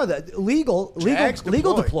 legal Jags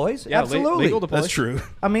deploys. Yeah, absolutely. legal deploy. That's true.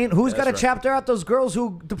 I mean, who's got to right. chapter out those girls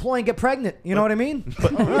who deploy and get pregnant? You know what I mean?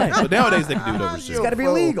 But nowadays they can do it over It's Zoom. got to be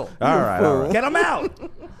legal. All right. Get them out.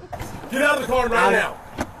 Get out of the car right now.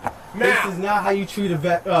 This is not how you treat a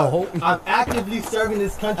vet. I'm actively serving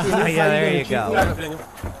this country. This is Yeah, how there you're you gonna treat go. me.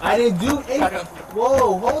 I didn't do anything.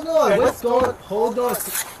 Whoa, hold on. What's going? Hold on.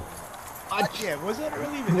 Yeah, was that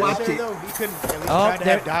really even Watch necessary it. though? He couldn't at least Oh, try to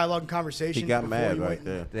there- have dialogue and conversation. He got before mad he right went-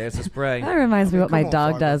 there. There's the spray. That reminds me what my Come on,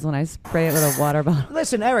 dog Fargo. does when I spray it with a water bottle.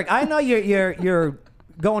 Listen, Eric, I know you're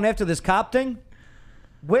going after this cop thing.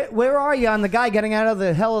 Where are you on the guy getting out of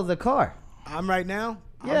the hell of the car? I'm right now.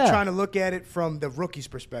 Yeah. I'm trying to look at it from the rookie's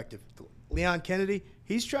perspective. Leon Kennedy,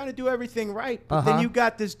 he's trying to do everything right, but then you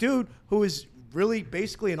got this dude who is really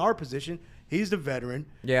basically in our position. He's the veteran.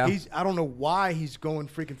 Yeah. I don't know why he's going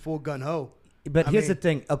freaking full gun ho. But I here's mean- the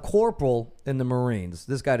thing: a corporal in the Marines.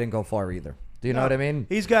 This guy didn't go far either. Do you know what I mean?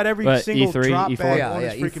 He's got every But single E3, drop E4? bag Yeah, on yeah.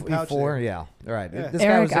 his freaking pouch. E4. there. Yeah. All right. Yeah. This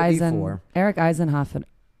guy was at E4. Eric Eisenhoff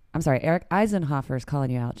I'm sorry, Eric Eisenhofer is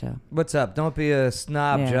calling you out, Joe. What's up? Don't be a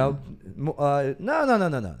snob, Yeah. Joe. No.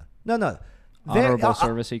 Honorable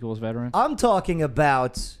service equals veteran. I'm talking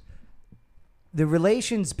about the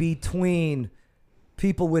relations between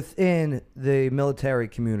people within the military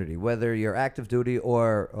community, whether you're active duty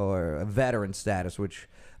or a veteran status, which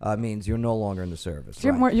means you're no longer in the service. So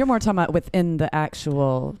you're more talking about within the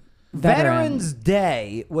actual Veterans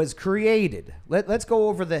Day was created. Let's go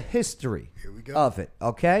over the history of it,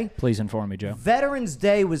 okay? Please inform me, Joe. Veterans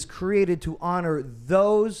Day was created to honor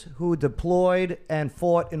those who deployed and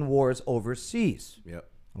fought in wars overseas. Yep.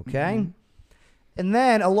 Okay? And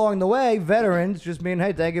then along the way, veterans just mean,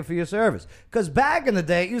 hey, thank you for your service. Because back in the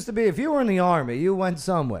day, it used to be if you were in the Army, you went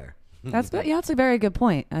somewhere. That's a very good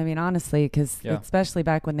point. I mean, honestly, because especially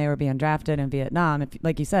back when they were being drafted in Vietnam,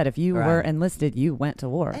 like you said, if you were enlisted, you went to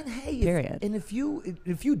war. And hey, period. if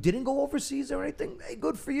you didn't go overseas or anything, hey,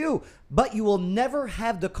 good for you. But you will never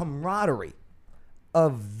have the camaraderie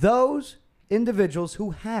of those individuals who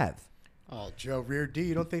have. Oh, Joe, rear D,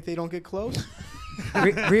 you don't think they don't get close?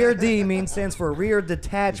 Rear D stands for rear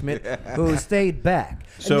detachment, who stayed back.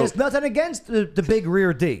 So, and there's nothing against the big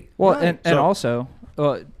rear D. Well, Right. and also,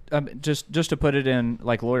 just to put it in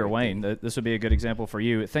like Lawyer Wayne, this would be a good example for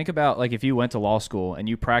you. Think about like if you went to law school and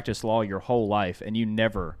you practiced law your whole life and you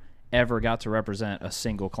never ever got to represent a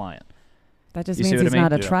single client. That just means he's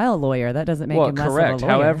not a trial lawyer. That doesn't make him less correct. of a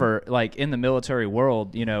lawyer. However, like in the military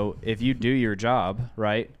world, if you do your job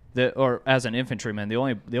right, or as an infantryman, the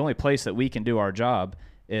only place that we can do our job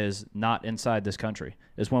is not inside this country.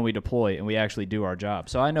 Is when we deploy and we actually do our job.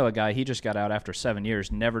 So I know a guy, he just got out after 7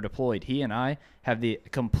 years, never deployed. He and I have the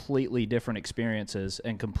completely different experiences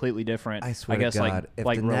and completely different, I swear I guess, to God, if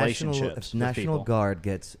like the relationships If with National people. Guard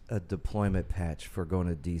gets a deployment patch for going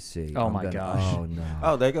to D.C. Oh, my gosh. Oh, no.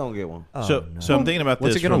 Oh, they're going to get one. Oh, so I'm thinking about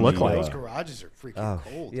What's this. it going to look like? Those garages are freaking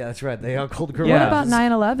cold. Yeah, that's right. They are cold garages. What about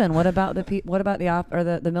 9/11? What about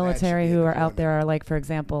the military who are out there, like for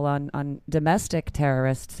example, on domestic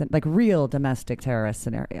terrorists, like real domestic terrorist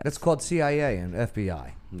scenarios? That's called CIA and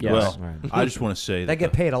FBI. Yes. Well, Right. I just want to say They that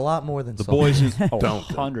get paid a lot more than the soldiers. boys in, don't.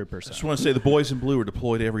 I 100%. just want to say the boys in blue are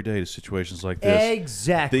deployed every day to situations like this.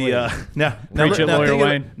 Exactly. Now Preach it, Lawyer think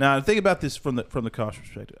Wayne. Now think about this from the cops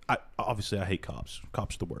perspective. Obviously I hate cops.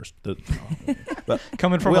 Cops are the worst. But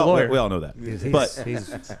Coming from we a all, lawyer. we all know that. He's- But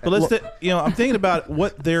I'm thinking about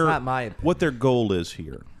what not my opinion. what their goal is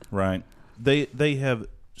here, right? They have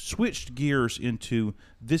switched gears into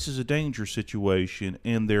this is a danger situation,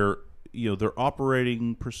 and their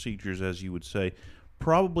operating procedures, as you would say,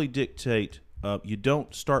 probably dictate you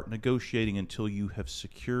don't start negotiating until you have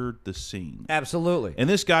secured the scene. Absolutely. And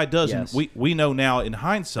this guy doesn't. Yes. We know now in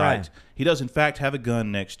hindsight Right. he does in fact have a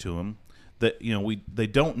gun next to him. That they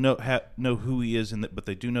don't know who he is, but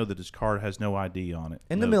they do know that his card has no ID on it.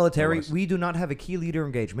 In the military, we do not have a key leader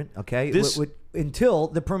engagement, okay, until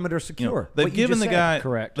the perimeter's secure. They've What you given just the said. guy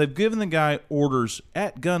Correct. They've given the guy orders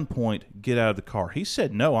at gunpoint, get out of the car. He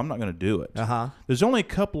said, "No, I'm not going to do it." Uh-huh. There's only a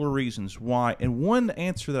couple of reasons why, and one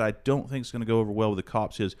answer that I don't think is going to go over well with the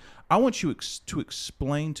cops is, I want you to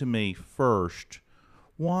explain to me first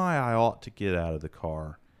why I ought to get out of the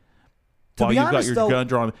car. To While be you've honest, got your though- gun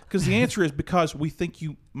drawn, because the answer is because we think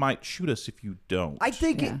you might shoot us if you don't. I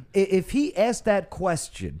think if he asked that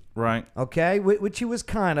question, right? okay, which he was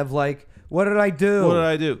kind of like, what did I do? What did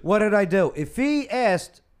I do? What did I do? If he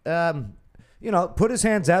asked, put his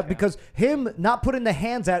hands out, because him not putting the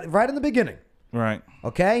hands out right in the beginning, Right.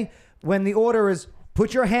 okay, when the order is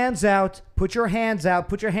put your hands out, put your hands out,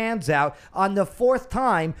 put your hands out, on the fourth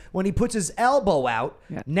time when he puts his elbow out,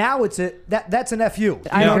 now it's that's an FU.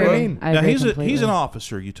 I You know agree. what I mean? I Now agree he's completely. an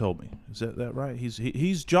officer. You told me. Is that right?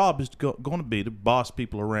 His job is going to be to boss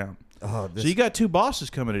people around. Oh, So you got two bosses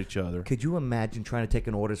coming at each other. Could you imagine trying to take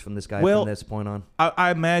an orders from this guy Well, from this point on? I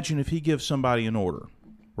imagine if he gives somebody an order,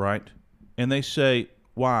 right, and they say,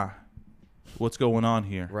 "Why? What's going on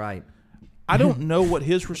here?" Right. I don't know what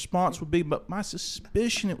his response would be, but my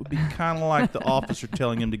suspicion it would be kind of like the officer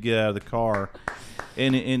telling him to get out of the car,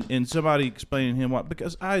 and somebody explaining to him why.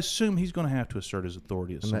 Because I assume he's going to have to assert his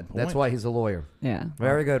authority at some point. That's why he's a lawyer. Yeah.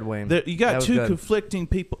 Very good, Wayne. You That got was two good. conflicting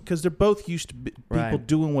people because they're both used to people Right.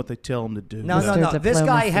 doing what they tell them to do. No. This guy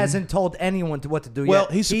diplomacy. hasn't told anyone what to do Well,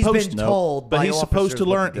 yet. he's supposed been to, told, but by he's supposed to officers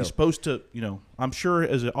what learn. do. He's supposed to, I'm sure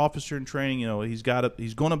as an officer in training, he's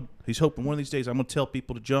hoping one of these days I'm going to tell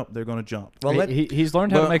people to jump. They're going to jump. Well, He's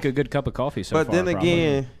learned how to But- make a good cup of coffee so But far. then probably.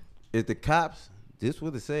 again, if the cops, this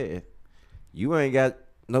would have said, you ain't got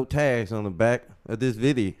no tags on the back of this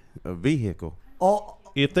vehicle. Oh,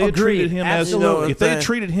 If they had agreed. treated him Absolutely. if they had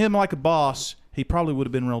treated him like a boss, he probably would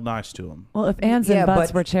have been real nice to him. Well, if ands and Yeah,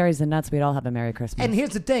 butts but- were cherries and nuts, we'd all have a Merry Christmas. And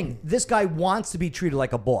here's the thing: this guy wants to be treated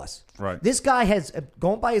like a boss. Right. This guy has,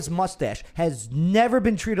 going by his mustache, has never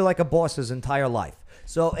been treated like a boss his entire life.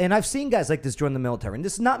 So, and I've seen guys like this join the military, and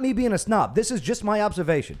this is not me being a snob. This is just my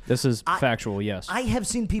observation. This is factual, yes. I have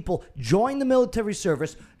seen people join the military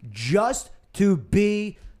service just to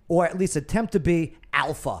be, or at least attempt to be,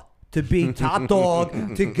 alpha. To be top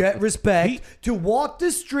dog, to get respect, to walk the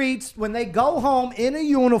streets when they go home in a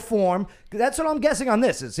uniform. That's what I'm guessing on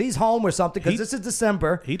this. Is he's home or something, because this is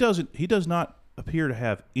December. He does not appear to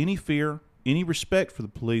have any fear, any respect for the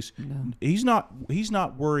police. No. He's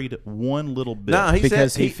not worried one little bit. No,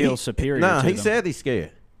 because he feels superior. No, to he them. said he's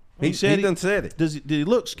scared. He done said it. Did he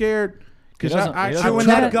look scared? Because chewing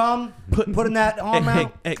that gum, putting that arm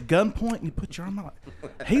out at gunpoint, and you put your arm out.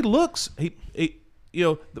 He looks. You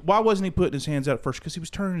know, why wasn't he putting his hands out first? Because he was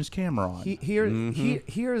turning his camera on.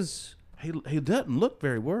 Here's he doesn't look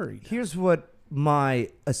very worried. Here's what my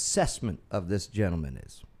assessment of this gentleman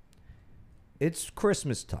is. It's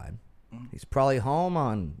Christmas time. He's probably home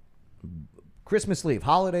on Christmas leave,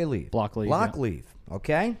 holiday leave, block leave. Leave.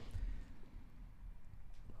 Okay.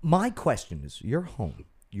 My question is: you're home.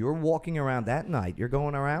 You're walking around that night. You're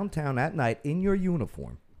going around town that night in your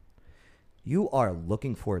uniform. You are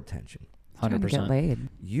looking for attention. 100%. Get laid.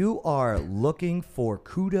 You are looking for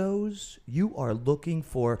kudos. You are looking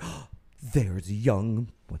for. There's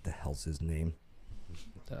young. What the hell's his name?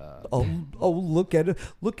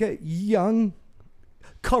 Look at young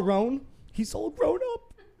Caron. He's all grown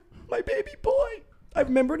up. My baby boy. I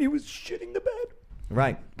remember when he was shitting the bed.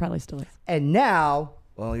 Right. Probably still is. And now,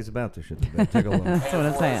 well, he's about to shit the bed. Take a look. That's what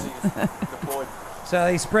I'm saying. So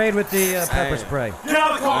he sprayed with the pepper spray. Get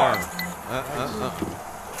out of the car!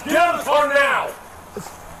 Get out of the car now!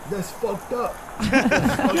 That's fucked up.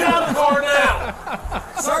 Get out of the car now!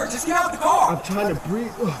 Sir, just get out of the car. I'm trying to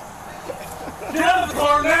breathe. Get out of the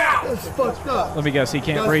car now! That's fucked up. Let me guess, he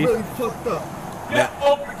can't That's breathe. really fucked up.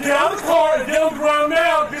 Get out of the car and get on the ground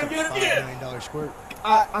now! Get it in! $9 squirt.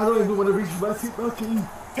 I don't even want to reach my seatbelt. Can you?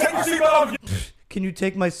 Take your seatbelt off! Can you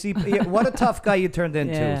take my seat? Yeah, what a tough guy you turned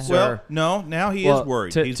into, Yeah. sir. Well, no, now he is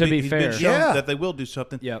worried. To be he's fair. been shown Yeah. that they will do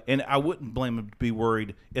something. Yep. And I wouldn't blame him to be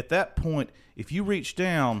worried. At that point, if you reach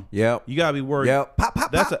down, Yep. you got to be worried. Yep. Pop,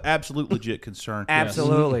 pop, That's pop. an absolute legit concern.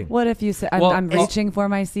 Absolutely. What if you say, I'm, Well, I'm reaching for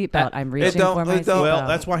my seatbelt. I'm reaching don't- for my it don't- seatbelt. Well,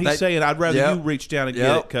 that's why he's saying I'd rather Yep. you reach down and get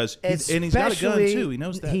Yep. it because and he's got a gun Especially, too. He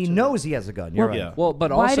knows that. He too. knows he has a gun. You're right. Yeah. Well,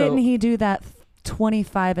 but Why also, didn't he do that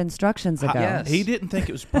 25 instructions ago? Yes. He didn't think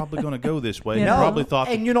it was probably going to go this way. You He know? probably thought.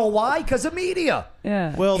 And you know why? Because of media.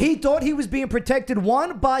 Yeah. well, He thought he was being protected,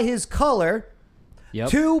 one, by his color, Yep.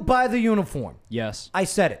 two, by the uniform. Yes. I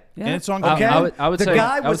said it. Yeah. and it's on. Okay? camera. I would the say-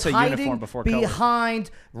 guy I would was say hiding uniform before color. behind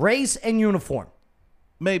race and uniform.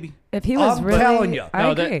 Maybe. If he was I'm really, telling you. I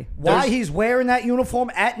No, that- agree. Why There's- he's wearing that uniform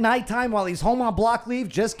at nighttime while he's home on block leave,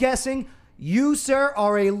 just guessing. You, sir,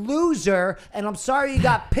 are a loser, and I'm sorry you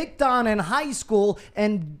got picked on in high school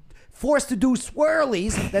and forced to do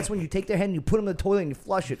swirlies. That's when you take their head and you put them in the toilet and you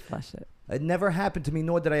flush it. Flush it. It never happened to me,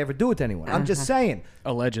 nor did I ever do it to anyone. I'm just saying.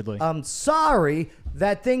 Allegedly. I'm sorry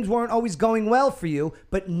that things weren't always going well for you,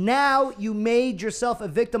 but now you made yourself a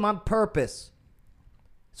victim on purpose.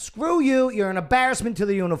 Screw you. You're an embarrassment to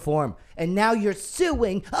the uniform. And now you're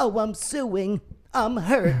suing. Oh, I'm suing. I'm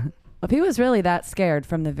hurt. If he was really that scared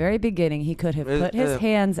from the very beginning, he could have put his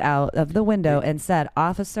hands out of the window and said,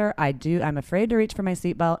 "Officer, I'm afraid to reach for my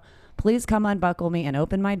seatbelt. Please come unbuckle me and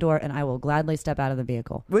open my door, and I will gladly step out of the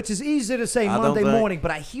vehicle." Which is easy to say I don't Monday think- morning, but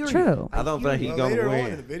I hear you. True. I don't think he's Well, going to later on in the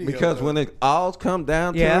win. video, Because though. when it all come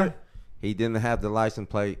down to Yeah. it, he didn't have the license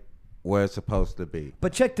plate where it's supposed to be.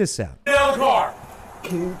 But check this out. Get out of the car!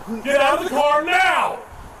 Get out of the car now!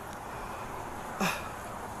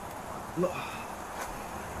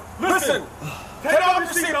 Listen! Take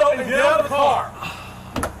off your seatbelt and get out of the car!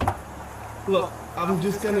 Look, I'm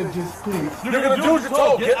just gonna please. You're gonna do what you're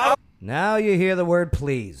told! Get out! Now you hear the word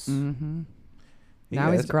please. Mm-hmm. He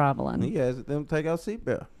Now he's has- groveling. He has them take out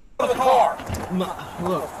seatbelt. Of the car!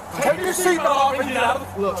 Look, Take your seatbelt off and get out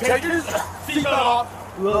of the... Look. Take your seatbelt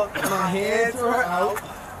off! look, my hands are out.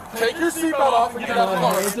 Take your seatbelt off and get out of the My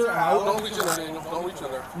car! hands are out. Don't reach in there, Daniel. Don't reach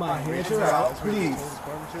in there. My hands are out. Please.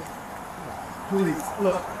 Please.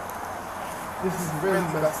 Look. This is really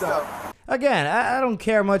messed up. Again, I don't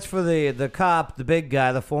care much for the cop, the big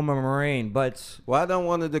guy, the former Marine, but Why don't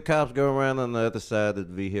one of the cops go around on the other side of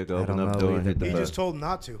the vehicle, I open don't up know the door, and either, hit the He button? just told him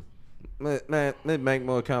not to. Man, it make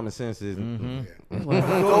more common sense, isn't it? My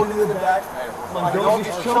dog in the back. My dog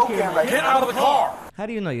is choking right Get out of the car! how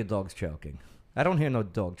do you know your dog's choking? I don't hear no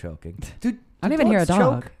dog choking. Dude, I don't even hear a dogs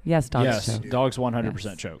dog. choke? Yes, dogs Yes, choke. dogs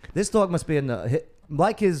 100% choke. This dog must be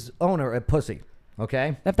like his owner, a pussy.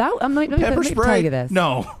 Okay. If that, let me tell you this.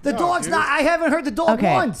 No. The dog's not. I haven't heard the dog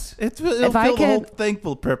Okay. once. It'll fill the whole thing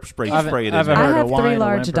full of pepper spray. You spray it in I've there. I heard a have whine, three a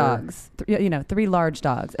large whimper. dogs. 3 large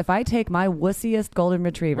dogs. If I take my wussiest golden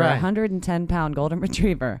retriever, Right. 110-pound golden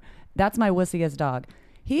retriever, that's my wussiest dog.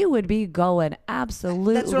 He would be going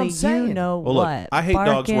absolutely, That's what I'm saying. you know Well, look, what? I hate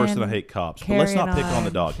dogs worse than I barking, hate cops. But let's not pick carrying on the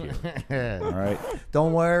on. dog here. All right.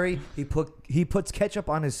 Don't worry. He puts ketchup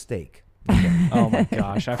on his steak. Oh my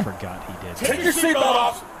gosh, I forgot he did. Take your seatbelt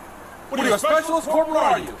off. What are you, a specialist? Corporal,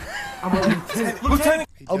 are you? I'm a lieutenant. Lieutenant.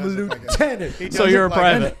 I'm a lieutenant. He So does you're look a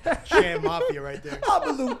like private. Sham mafia right there. I'm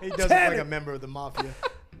a lieutenant. He does look like a member of the mafia.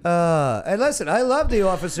 And listen, I love the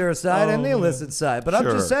officer side and the illicit side, but I'm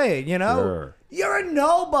just Sure. saying, you're a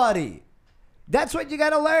nobody. That's what you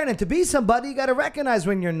got to learn. And to be somebody, you got to recognize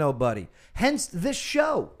when you're nobody. Hence this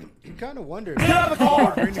show. You kind of wonder. Get out of the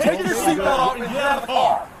car. Take your seatbelt off and get out of the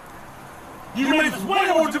car. You made this way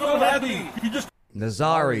more difficult than it had to be. You just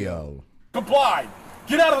Nazario. complied.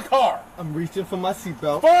 Get out of the car. I'm reaching for my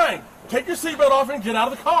seatbelt. Fine. Take your seatbelt off and get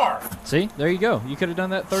out of the car. See, there you go. You could have done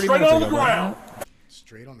that 30 Straight minutes on ago. the ground.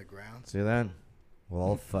 Straight on the ground. See that?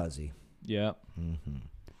 All fuzzy. Yeah.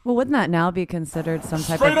 Well, wouldn't that now be considered some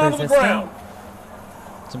type Straight of onto the resisting? ground.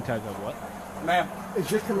 Some kind of what? Ma'am. Is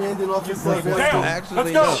your commanding officer Down. available?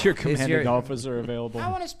 Actually, Let's go. Your commanding your- officer available. I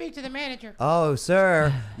want to speak to the manager. Oh,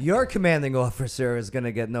 sir, your commanding officer is going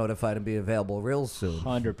to get notified and be available real soon.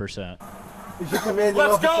 100%. Is your commanding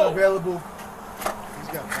Let's officer go. available? He's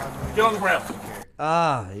got 5 million. Get on the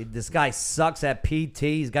ground. This guy sucks at PT.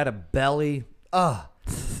 He's got a belly.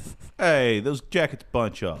 Hey, those jackets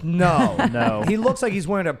bunch up. No. No. He looks like he's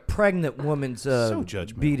wearing a pregnant woman's So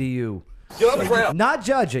judgmental. BDU. Get on the ground. Not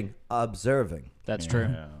judging, observing. That's true.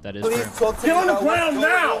 That is Please true. talk to Get me on the about what's ground going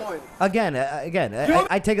now. on. Again, on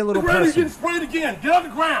I take a Get little on the ground. You're personal. getting sprayed again. Get on the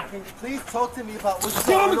ground. Can you please talk to me about what's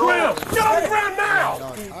Get on going the ground. on? Get on the ground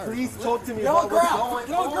now. Can you please talk to me Get on about the what's ground. going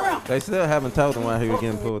Get on the on? ground. They still haven't told him why he was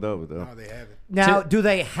getting pulled over, though. No, they haven't. Now, do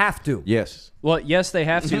they have to? Yes. Well, yes, they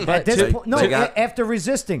have to, but At this They- point, no. they got- After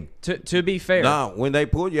resisting, to be fair, No, when they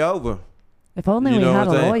pull you over, If only you we know had a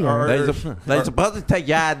what I'm saying? lawyer. They supposed to take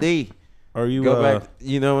your ID. Are you Go back.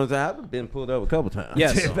 You know what I'm saying? I've been pulled over a couple times.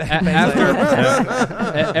 yes. After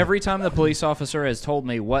every time the police officer has told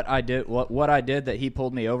me what I did, what I did that he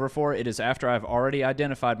pulled me over for, it is after I've already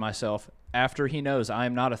identified myself. After he knows I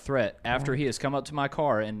am not a threat. After he has come up to my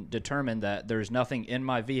car and determined that there's nothing in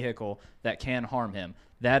my vehicle that can harm him.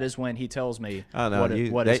 That is when he tells me I know,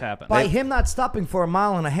 what has happened. by him not stopping for a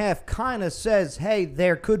mile and a half, kind of says, "Hey,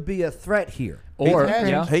 there could be a threat here." Or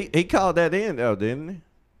Yeah. He called that in, though, didn't he?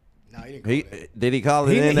 No, he didn't. Call it. Did he call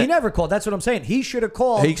it He in? never called. That's what I'm saying. He should have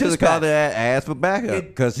called. He should have called it, dispatch. asked for backup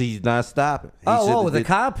because he's not stopping. He Oh, should've the did-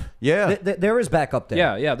 cop? Yeah. There is backup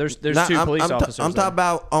there. yeah, there's Nah, two police I'm officers. I'm there. talking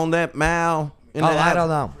about on that mile. In Oh, the I alley. don't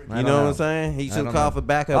know. I You don't know what know. I'm saying? He I should don't have called know. for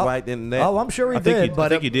backup Oh. right then and there. Oh, I'm sure he I think did. I But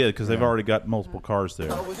think he did because they've already got multiple cars there.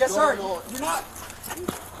 Yes, sir. You're not.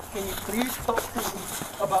 Can you please talk to me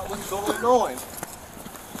about what's going on?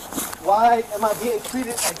 Why am I being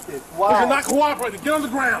treated like this? Because you're not Why? cooperating. Get on the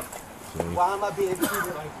ground. Why am I being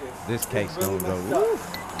treated like this? This case It's really gonna messed go.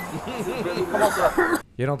 up. Really messed up.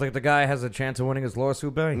 you don't think the guy has a chance of winning his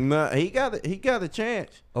lawsuit, Bay? No, he got a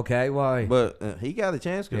chance, Okay, why? but he got a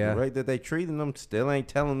chance because Yeah. the way that they treating him still ain't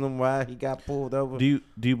telling them why he got pulled over. Do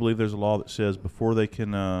you believe there's a law that says before they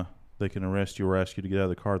can arrest you or ask you to get out of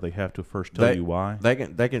the car, they have to first tell you why? They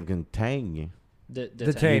can contain you.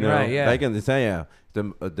 Detain, You know, right? Yeah. They can detain you.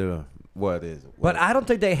 The what is it? But I don't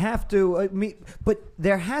think they have to. I mean, but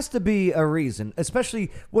there has to be a reason,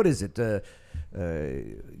 especially what is it?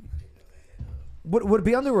 Would it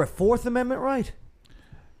be under a Fourth Amendment right?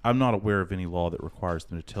 I'm not aware of any law that requires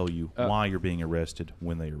them to tell you why you're being arrested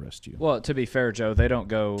when they arrest you. Well, to be fair, Joe, they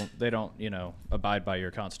don't abide by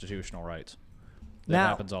your constitutional rights. That Now-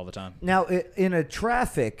 happens all the time. Now, in a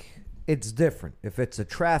traffic, it's different. If it's a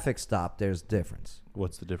traffic stop, there's difference.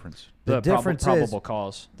 What's the difference? The difference is probable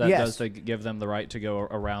cause. That yes. does give them the right to go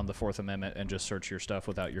around the Fourth Amendment and just search your stuff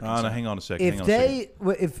without your No, consent. hang on a second.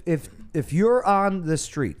 if you're on the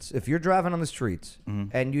streets, if you're driving on the streets,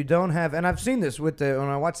 and you don't have, and I've seen this with when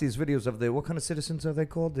I watch these videos of the what kind of citizens are they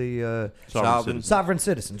called? The sovereign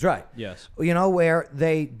citizens, right? Yes. You know where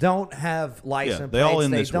they don't have license they all plates,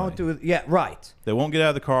 in they this don't way. do it. Right. They won't get out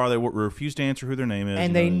of the car. They refuse to answer who their name is. And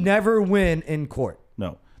you they know. never win in court.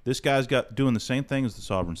 No. This guy's got doing the same thing as the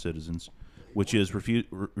sovereign citizens, which is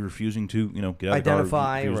refusing to, get out of the car,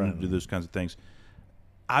 Identify, refusing right. to do those kinds of things.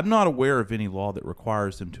 I'm not aware of any law that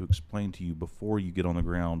requires them to explain to you before you get on the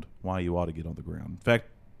ground why you ought to get on the ground. In fact,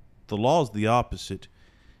 the law is the opposite.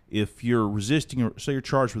 If you're resisting, say you're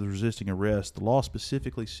charged with resisting arrest, the law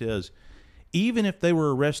specifically says even if they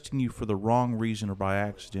were arresting you for the wrong reason or by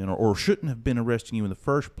accident or shouldn't have been arresting you in the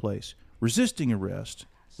first place, resisting arrest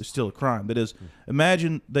is still a crime. That is,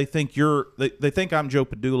 imagine they think they think I'm Joe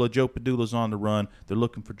Padula. Joe Padula's on the run. They're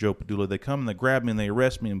looking for Joe Padula. They come and they grab me and they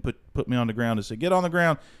arrest me and put me on the ground and say, get on the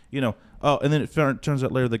ground, and then it turns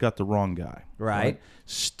out later they got the wrong guy. Right.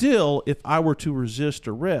 Still, if I were to resist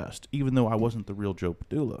arrest, even though I wasn't the real Joe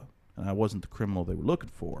Padula and I wasn't the criminal they were looking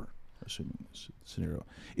for, assuming this scenario,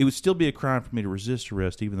 it would still be a crime for me to resist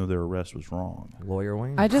arrest even though their arrest was wrong. Lawyer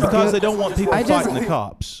Wayne? Because they don't want people fighting the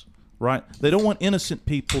cops. Right? They don't want innocent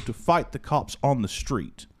people to fight the cops on the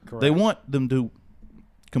street. Correct. They want them to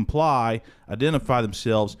comply, identify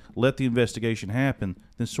themselves, let the investigation happen,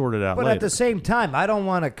 then sort it out But later. at the same time, I don't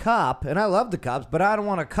want a cop, and I love the cops, but I don't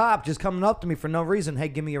want a cop just coming up to me for no reason. Hey,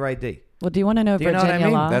 give me your ID. Well, do you want to know Do you know Virginia what I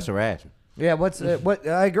mean? law? That's harassment. Yeah, what's what?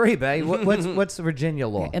 I agree, babe. What's the Virginia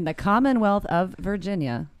law? In the Commonwealth of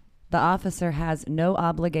Virginia, the officer has no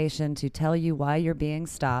obligation to tell you why you're being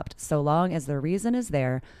stopped, so long as the reason is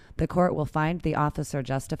there. The court will find the officer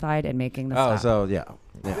justified in making the stop. So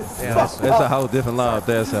that's a whole different law up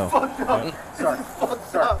there. So, Sorry.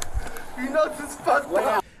 You know this is fucked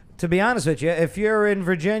up. To be honest with you, if you're in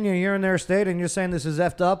Virginia, you're in their state, and you're saying this is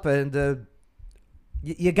effed up, and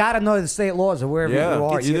you got to know the state laws of wherever you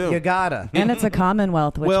are. You got to. And it's a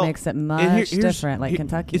Commonwealth, which makes it much different, like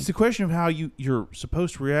Kentucky. It's the question of how you're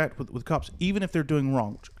supposed to react with cops, even if they're doing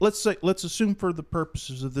wrong. Let's assume for the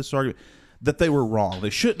purposes of this argument that they were wrong. They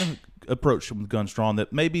shouldn't have approached them with guns drawn,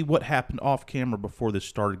 that maybe what happened off camera before this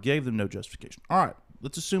started gave them no justification. All right,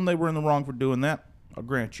 let's assume they were in the wrong for doing that. I'll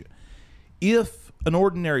grant you. If an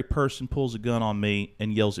ordinary person pulls a gun on me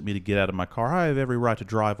and yells at me to get out of my car, I have every right to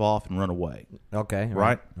drive off and run away. Okay.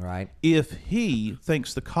 Right? Right. If he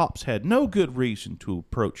thinks the cops had no good reason to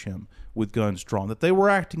approach him with guns drawn, that they were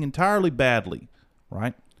acting entirely badly,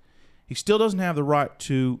 right? He still doesn't have the right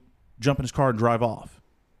to jump in his car and drive off.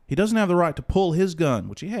 He doesn't have the right to pull his gun,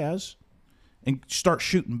 which he has, and start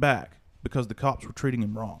shooting back because the cops were treating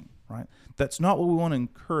him wrong, right? That's not what we want to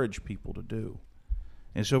encourage people to do.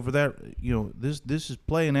 And so for that, this is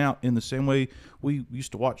playing out in the same way we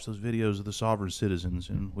used to watch those videos of the sovereign citizens,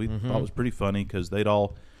 and we thought it was pretty funny because they'd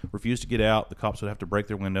all refuse to get out. The cops would have to break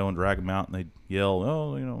their window and drag them out, and they'd yell,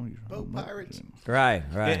 boat pirates. Right.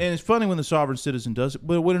 And it's funny when the sovereign citizen does it,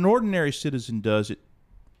 but when an ordinary citizen does it,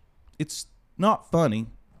 it's not funny.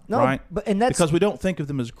 No, right? and that's because we don't think of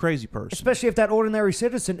them as a crazy person. Especially if that ordinary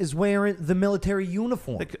citizen is wearing the military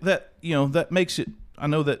uniform. That makes it. I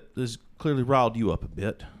know that has clearly riled you up a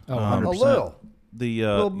bit. Oh, 100%. A little. The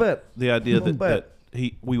little bit. The idea that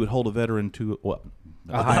we would hold a veteran to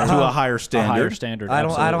a higher standard. A higher standard.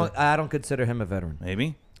 I don't consider him a veteran.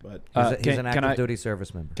 Maybe. But he's an active duty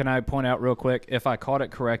service member. Can I point out real quick, if I caught it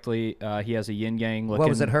correctly, he has a yin yang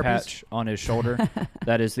looking patch on his shoulder.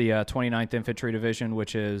 That is the 29th Infantry Division,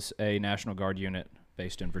 which is a National Guard unit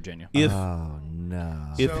based in Virginia. Which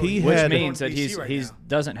means that he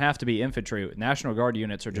doesn't have to be infantry. National Guard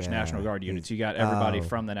units are just National Guard units. You got everybody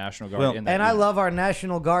from the National Guard in that. And I love our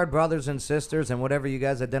National Guard brothers and sisters and whatever you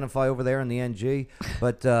guys identify over there in the NG.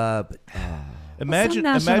 But imagine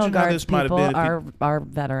how this might have been. Are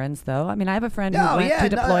veterans, though. I mean, I have a friend who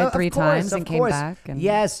deployed 3 times and came back. And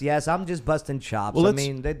yes, I'm just busting chops. Well, I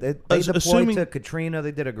mean, they deployed to Katrina.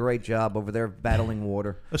 They did a great job over there battling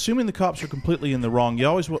water. Assuming the cops are completely in the wrong, you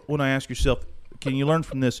always want to ask yourself, can you learn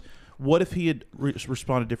from this? What if he had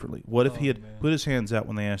responded differently? What if he had put his hands out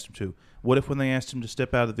when they asked him to? What if when they asked him to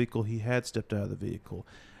step out of the vehicle, he had stepped out of the vehicle?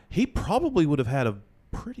 He probably would have had a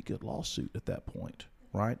pretty good lawsuit at that point,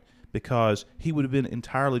 right? Because he would have been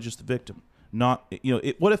entirely just the victim. Not,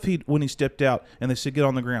 what if when he stepped out and they said, get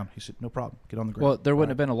on the ground? He said, no problem, get on the ground. Well, there wouldn't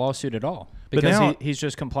have been a lawsuit at all because he's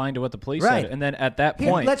just complying to what the police said. And then at that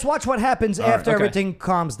point. Let's watch what happens after everything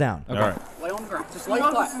calms down. Okay. All right. Lay on the ground. Just lay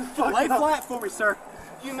flat. Lay flat for me, sir.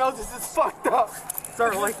 You know this is fucked up.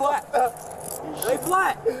 Sir, lay flat. Lay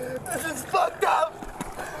flat. This is fucked up.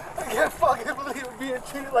 I can't fucking believe I'm being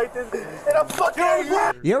treated like this. And I'm fucking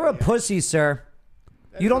angry. You're a pussy, sir.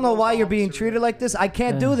 You don't know why you're being treated like this? I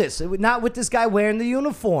can't do this. Not with this guy wearing the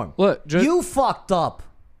uniform. Look, you fucked up.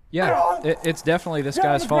 Yeah, it's definitely this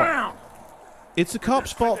guy's fault. It's the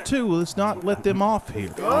cops' fault too. Let's not let them off here.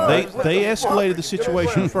 They escalated the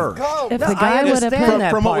situation first. If the guy would have put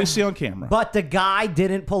from what we see on camera. But the guy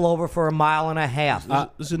didn't pull over for a mile and a half.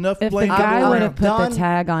 There's enough If the blame. guy would have put done. the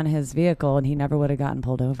tag on his vehicle and he never would have gotten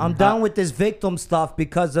pulled over. I'm done with this victim stuff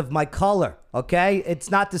because of my color, okay? It's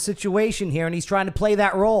not the situation here, and he's trying to play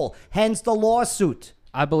that role. Hence the lawsuit.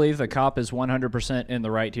 I believe the cop is 100% in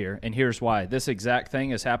the right here, and here's why. This exact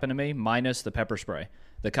thing has happened to me, minus the pepper spray.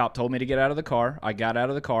 The cop told me to get out of the car. I got out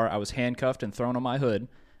of the car. I was handcuffed and thrown on my hood.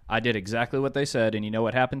 I did exactly what they said, and you know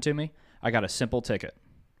what happened to me? I got a simple ticket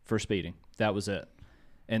for speeding. That was it.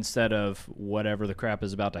 Instead of whatever the crap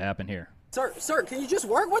is about to happen here. Sir, can you just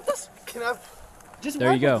work with us? Can I just There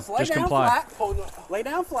work you go. with us? Lay Just down comply. flat. Hold on. Lay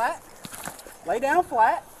down flat. Lay down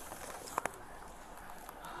flat.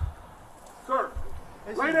 Sir,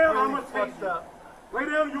 lay down, I'm gonna tase you. Lay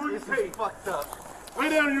down, you're gonna get tased. Fucked up. Lay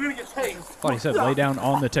down, you're gonna get tased. Thought he said lay down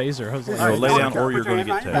on the taser. I was like, So lay down or you're going to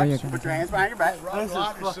get tased. Put your hands behind your back. This is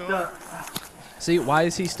fucked up. see, why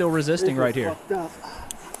is he still resisting right here? Fucked up.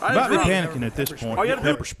 You might be panicking at this point. Get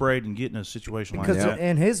pepper sprayed and get in a situation like Because that.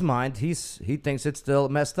 in his mind, he thinks it's still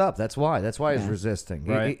messed up. That's why he's resisting.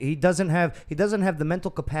 Right. He doesn't have the mental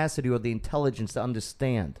capacity or the intelligence to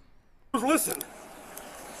understand. Listen.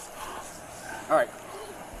 All right.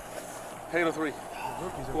 Halo 3.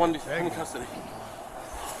 One in custody.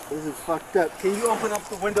 This is fucked up. Can you open up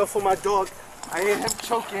the window for my dog? I hear him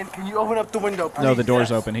choking. Can you open up the window, please? No, the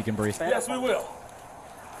door's open. He can breathe. Yes, we will.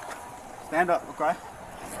 Stand up, okay?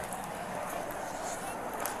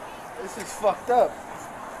 This is fucked up.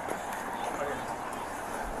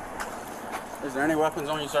 Is there any weapons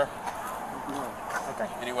on you, sir? No. Okay.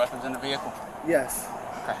 Any weapons in the vehicle? Yes.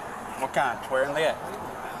 Okay. What kind? Where and at?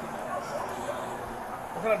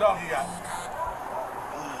 What kind of dog you got?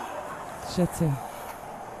 Shih Tzu.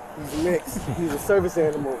 He's a mix. He's a service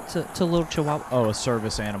animal. It's a little chihuahua. Oh, a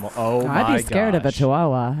service animal. Oh, my I'd be scared of a gosh.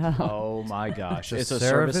 chihuahua. Oh my gosh! It's It's a a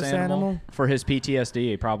service service animal animal? for his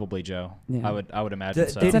PTSD, probably, Joe. Yeah. I would imagine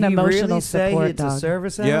so. It's an he emotional really say support it's a dog.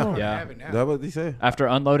 service Yeah. animal? Yeah. Is that what he said? After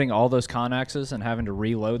unloading all those Connaxes and having to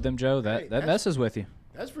reload them, Joe, that that's- messes with you.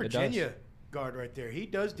 That's does. Virginia guard right there. He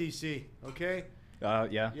does DC, okay?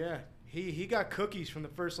 Yeah. Yeah. He got cookies from the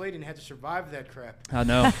first lady and had to survive that crap. I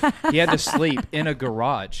know. He had to sleep in a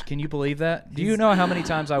garage. Can you believe that? Do you know how many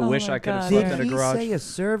times I wish my I could have God. slept Did in a he garage? say a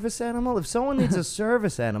service animal? If someone needs a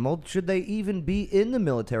service animal, should they even be in the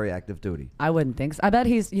military active duty? I wouldn't think so. I bet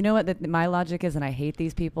he's, you know what my logic is, and I hate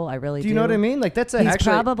these people. I really do. Do you know what I mean? Like that's He's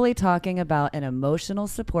actually probably talking about an emotional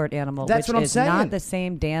support animal, That's which what I'm is saying. not the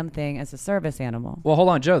same damn thing as a service animal. Well, hold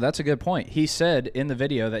on, Joe. That's a good point. He said in the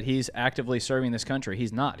video that he's actively serving this country.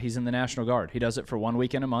 He's not. He's in the National Guard. He does it for 1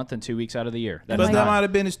 week in a month and 2 weeks out of the year. That But is that not- might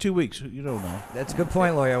have been his 2 weeks. You don't know. that's a good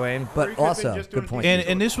point, Lawyer Wayne. Or But he could've been also just good doing point.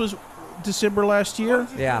 And this was December last year.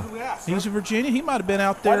 Yeah. He's in Virginia. He might have been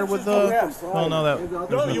out there with well, no, that there's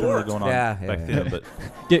nothing really going on Yeah, back yeah. then. But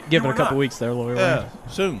Give it a couple weeks there, Lawyer. yeah,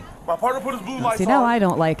 soon. My partner put his blue lights See, on. now I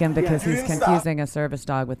don't like him because you he's didn't confusing a service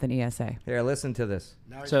dog with an ESA. Here, listen to this.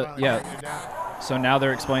 Now he's So, finally yeah. breaking it down. So now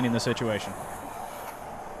they're explaining the situation.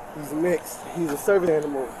 He's a mix. He's a service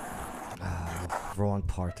animal. Wrong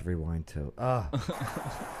part to rewind to.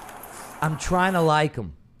 I'm trying to like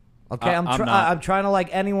him. Okay, I'm not. I'm trying to like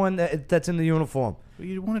anyone that's in the uniform. But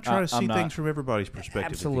you want to try to see I'm not. things from everybody's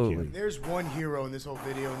perspective. if you Absolutely. can. There's one hero in this whole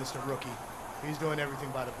video, and this is a rookie. He's doing everything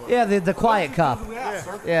by the book. Yeah, the quiet cop.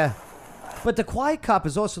 Yeah. Yeah. But the quiet cop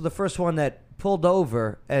is also the first one that pulled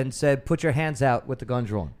over and said, "Put your hands out with the gun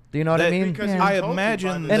drawn." Do you know what I That- mean? Because he Yeah. was I told to by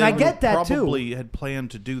imagine the- And they I get that, too. probably had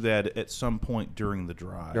planned to do that at some point during the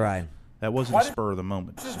drive. Right. That wasn't a spur of the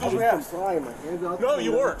moment. I'm sorry, my hands out the No,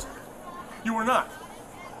 you window. weren't. You were not.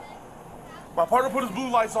 My partner put his blue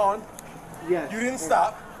lights on. Yes. You didn't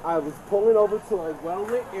stop. I was pulling over to a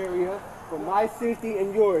well-lit area for my safety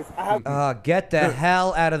and yours. I have. Get the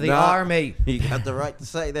hell out of the Nah, army. You got the right to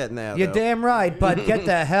say that now. You're though. damn right, but get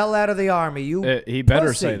the hell out of the army. You He better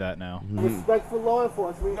pussy. say that now. Respect for law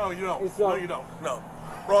enforcement. No, you don't. It's, No, you don't. No.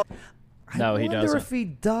 Wrong. No, I he wonder doesn't. if he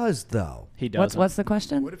does, though. He doesn't. What's the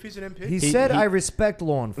question? What if he's an MP? He said, he- "I respect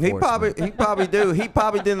law He enforcement." probably do. He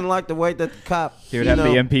probably didn't like the way that the cop. He would you have know,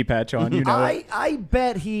 the MP patch on. You know it. I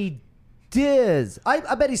bet he does.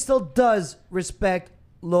 I bet he still does respect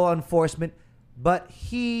law enforcement, but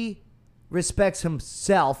he respects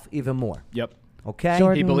himself even more. Yep. Okay?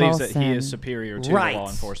 Jordan He believes that he Wilson. is superior to Right. the law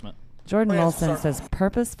enforcement Jordan Yes, Wilson sir. says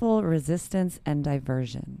purposeful resistance and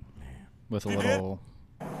diversion. with a He did? little.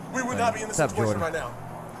 We would not be in this What's up, situation Jordan? right now.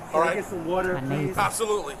 Can All I get right? some water, I need please?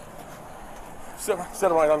 Absolutely. Set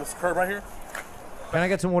it right on this curb right here. Can I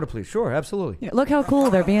get some water, please? Sure, absolutely. Yeah, look how cool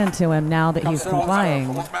they're being to him now that he's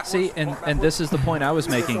complying. See, and this is the point I was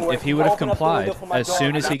making. If he would have complied as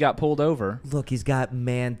soon as he got pulled over. Look, he's got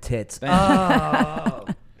man tits. Oh.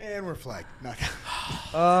 And we're flagged.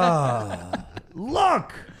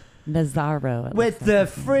 Look! Nazaro. With the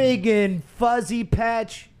friggin' fuzzy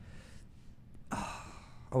patch.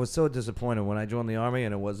 I was so disappointed when I joined the Army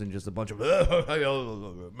and it wasn't just a bunch of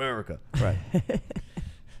America. Right.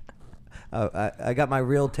 I got my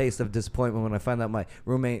real taste of disappointment when I found out my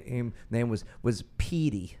roommate name was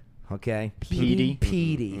Petey. Okay? Petey?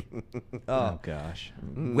 Petey. Oh, gosh.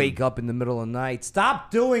 Wake up in the middle of the night.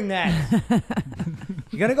 Stop doing that.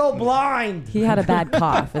 You're going to go blind. He had a bad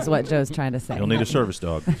cough, is what Joe's trying to say. You'll need a service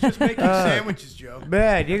dog. Just making sandwiches, Joe.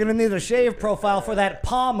 Man, you're going to need a shave profile for that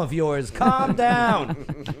palm of yours. Calm down.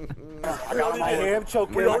 I got them all in. I'm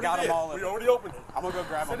choking. I got them all in. We already opened. I'm going to go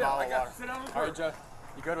grab a bottle of water. Sit down on the All right, Joe.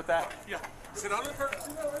 You good with that? Yeah. Sit down on the curb.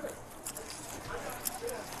 Sit down right there.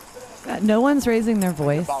 No one's raising their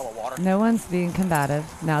voice. No one's being combative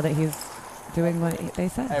now that he's doing what they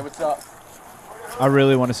said. Hey, what's up? I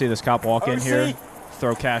really want to see this cop walk in here,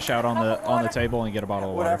 throw cash out on the table, and get a bottle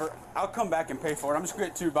of water. Whatever. I'll come back and pay for it. I'm just going to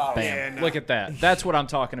get 2 bottles. Bam. Look at that. That's what I'm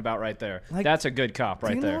talking about right there. Like, that's a good cop right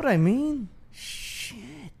do you there. know what I mean?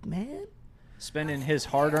 Shit, man. Spending his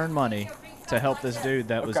hard-earned money to help this dude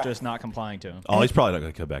that was just not complying to him. Oh, he's probably not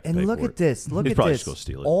going to come back and pay look for at it. this. Look he's at probably this. just going to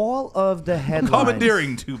steal it. All of the headlines.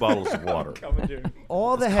 Commandeering 2 bottles of water.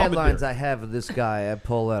 All the headlines I have of this guy, I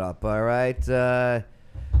pull it up, all right? Oh,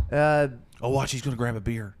 watch, he's going to grab a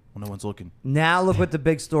beer when no one's looking. Now look what the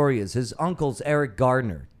big story is. His uncle's Eric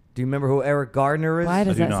Gardner. Do you remember who Eric Gardner is? Why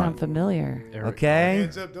does that sound familiar? Okay.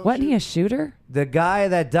 Wasn't he a shooter? The guy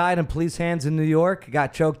that died in police hands in New York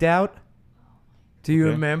got choked out. Do you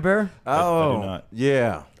remember? Oh, I do not.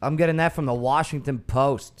 Yeah. I'm getting that from the Washington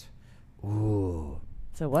Post. Ooh.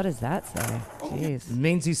 So what does that say? Jeez. It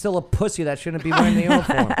means he's still a pussy that shouldn't be wearing the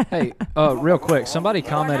uniform. Hey, real quick, somebody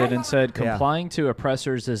commented and said, complying to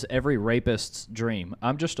oppressors is every rapist's dream.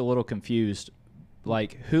 I'm just a little confused.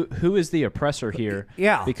 Like, who is the oppressor here?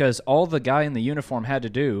 Yeah. Because all the guy in the uniform had to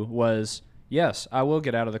do was, yes, I will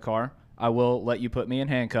get out of the car. I will let you put me in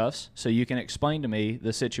handcuffs so you can explain to me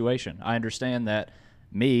the situation. I understand that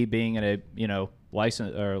me being in a,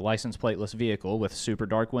 license plateless vehicle with super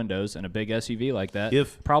dark windows and a big SUV like that,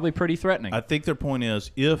 probably pretty threatening. I think their point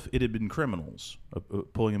is, if it had been criminals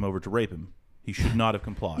pulling him over to rape him, he should not have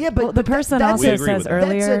complied. Yeah, but the person also says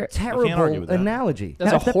earlier. That's a terrible analogy.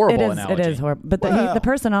 That's a horrible analogy. It is horrible. But the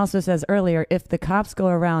person also says earlier, if the cops go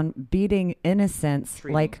around beating innocents,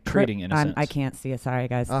 treating innocents. I can't see it. Sorry,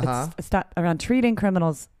 guys. Uh-huh. Stop around treating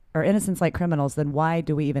criminals or innocents like criminals. Then why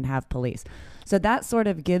do we even have police? So that sort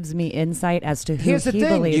of gives me insight as to who Here's the he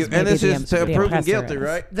thing. believes And this is the proven oppressor guilty, is.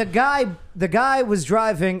 right? The guy was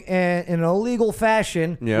driving in an illegal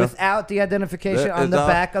fashion without the identification on the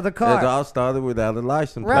back of the car. It all started without a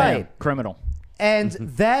license plate. Right. Criminal. And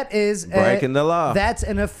that is breaking the law. That's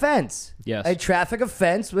an offense. Yes. A traffic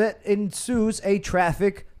offense that ensues a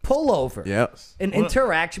traffic pullover. Yes. An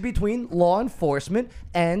interaction between law enforcement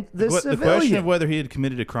and the civilian. The question of whether he had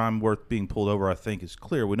committed a crime worth being pulled over, I think, is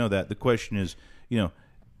clear. We know that. The question is,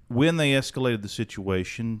 when they escalated the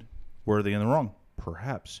situation, were they in the wrong?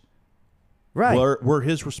 Perhaps. Right. Were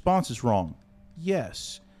his responses wrong?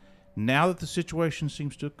 Yes. Now that the situation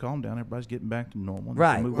seems to have calmed down, everybody's getting back to normal.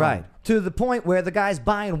 Right. To the point where the guy's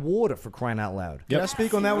buying water, for crying out loud. Can I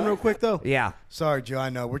speak on that one real quick, though? Yeah. Sorry, Joe. I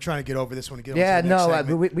know. We're trying to get over this one and get on Yeah, to the next no,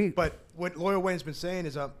 segment. But what Lawyer Wayne's been saying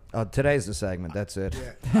is Oh, today's the segment. That's it.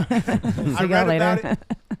 I See you read later. about it,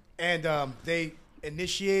 and they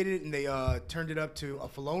initiated and they turned it up to a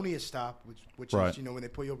felonious stop, which Right. is when they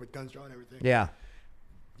pull you over with guns drawn and everything. Yeah.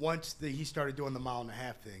 Once he started doing the 1.5 mile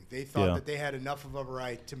thing, they thought that they had enough of a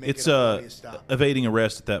right to make It's it a felonious stop. evading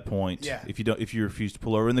arrest at that point. Yeah. If you refuse to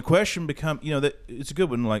pull over, and the question becomes, that it's a good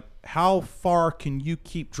one. Like, how far can you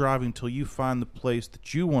keep driving until you find the place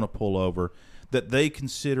that you want to pull over, that they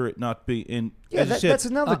consider it not be in? Yeah, as you said, that's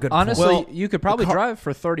another good Honestly, point. you could probably drive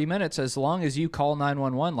for 30 minutes as long as you call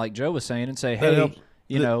 911, like Joe was saying, and say, That hey, helps.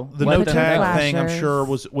 the the let no them tag know. thing, I'm sure,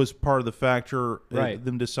 was part of the factor. Right.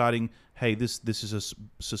 Them deciding, hey, this is a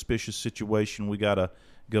suspicious situation. We got to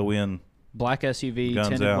go in. Black SUV, Guns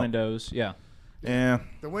tinted out. windows. Yeah. Yeah.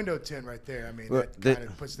 The window tint right there. I mean, Well, that kind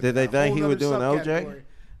of puts them did they in a think whole he was nother doing OJ? subcategory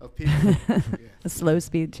of people. A slow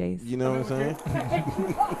speed chase. You know what I'm saying?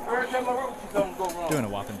 Doing a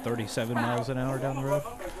whopping 37 miles an hour down the road.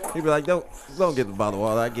 He'd be like, don't get the bottle of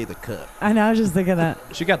water. I get the cup. I know. I was just thinking that.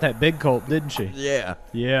 She got that big gulp, didn't she? Yeah.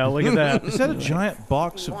 Yeah, look at that. Is that a giant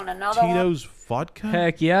box of Tito's vodka?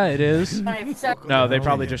 Heck yeah, it is. No, they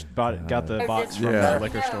probably just got the box from the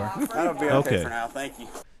liquor store. That'll be okay for now. Thank you.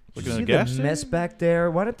 Looking See at a gas the station? mess back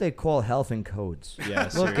there? Why don't they call health and codes? Yeah,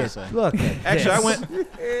 look seriously. at Actually, I this.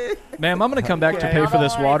 went. Ma'am, I'm going to come back to pay for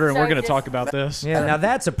this water, and we're going to talk about this. Yeah, now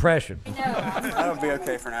that's oppression. That'll be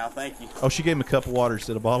okay for now. Thank you. Oh, she gave him a cup of water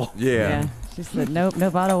instead of bottle. Yeah. She said, no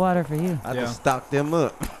bottled water for you. I just stocked them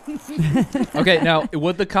up. Okay, now,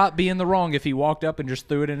 would the cop be in the wrong if he walked up and just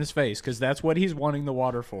threw it in his face? Because that's what he's wanting the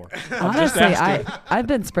water for. Honestly, I've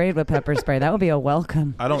been sprayed with pepper spray. That would be a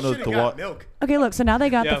welcome. I don't know if the water. milk. Okay, look, so now they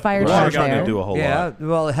got the fire Water's truck not going there. to do a whole Yeah, lot.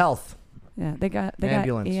 well, health. Yeah, they got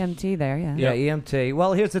Ambulance. EMT there, yeah. Yeah, EMT.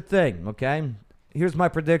 Well, here's the thing, okay? Here's my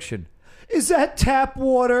prediction. Is that tap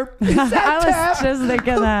water? Is that I tap? was just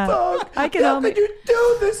thinking that. Fuck. I can How only could you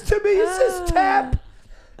do this to me? Is this tap?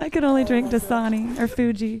 I could only drink Dasani or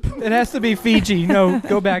Fuji. It has to be Fiji. No,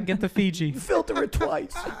 go back and get the Fiji. Filter it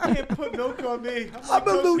twice. You can't put milk on me. I'm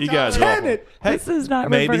a You guys are awful. lieutenant. Hey, This is not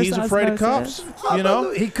maybe reverse he's afraid of cops. osmosis. You know,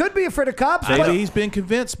 He could be afraid of cops. maybe but he's been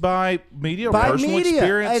convinced by media, or by personal media,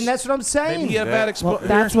 experience. and that's what I'm saying. Maybe he had bad Well, experience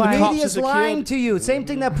that's with why- the cops Media's as a lying kid. to you. Same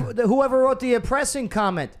thing that whoever wrote the oppressing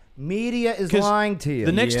comment. Media is 'Cause lying to you.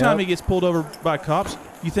 The next time he gets pulled over by cops,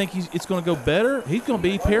 you think it's going to go better? He's going to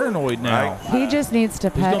be paranoid now. He just needs to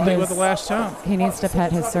He's pet going to be his. with the last time. He needs to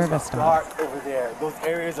pet his service dog. Dark over there. Those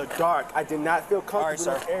areas are dark. I did not feel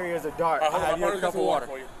comfortable. Those areas are dark. I have you a cup of water.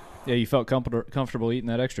 Yeah, you felt comfortable eating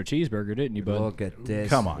that extra cheeseburger, didn't you, bud? Look at this.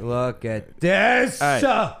 Come on. Look at this.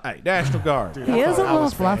 Hey, National Guard. He is a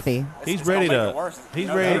little fluffy. He's ready to. He's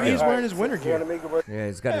ready to He's go. wearing his winter gear. Yeah,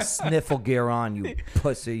 he's got a sniffle gear on, you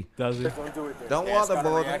pussy. Does he? Don't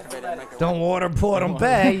waterboard. Don't waterboard him,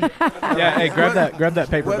 Bay. Yeah, hey, grab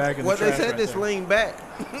that paper bag in the What they trash said, right just there. lean back.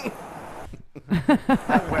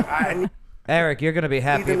 Eric, you're going to be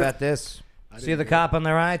happy about this. See the cop on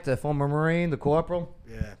the right, the former Marine, the corporal?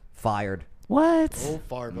 Yeah. Fired. What? Old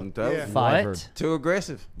Farva. That was Yeah. Fired. Too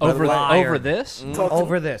aggressive. Over Fired. over this?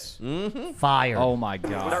 Over this. Fired. Oh my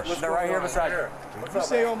gosh! They're right here beside you. You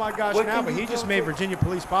say, oh my gosh, now, but he just made Virginia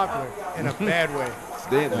police popular in a bad way.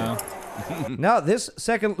 No, this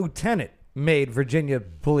second lieutenant made Virginia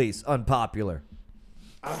police unpopular.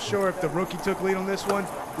 I'm sure if the rookie took lead on this one,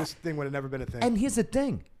 this thing would have never been a thing. And here's the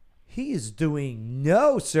thing. He is doing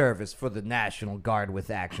no service for the National Guard with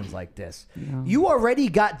actions like this. You already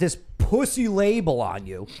got this pussy label on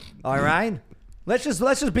you. All right? Let's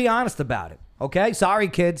just be honest about it. Okay? Sorry,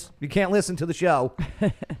 kids. You can't listen to the show.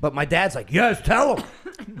 But my dad's like, yes, tell him.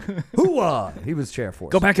 He was Air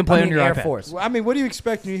Force. Go back and play on your Air iPad. Force. Well, I mean, what do you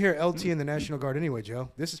expect when you hear LT in the National Guard anyway, Joe?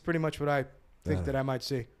 This is pretty much what I think that I might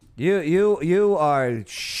see. You are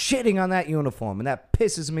shitting on that uniform, and that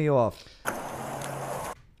pisses me off.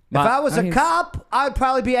 If I was a cop, I'd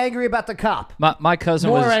probably be angry about the cop. My cousin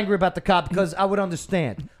More was angry about the cop because I would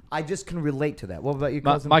understand. I just can relate to that. What about you,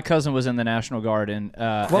 cousin? my cousin was in the National Guard, and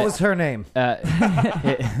what was her name?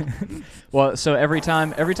 Well, so every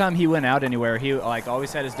time he went out anywhere, he like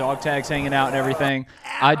always had his dog tags hanging out and everything.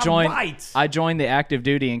 I joined the active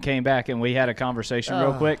duty and came back, and we had a conversation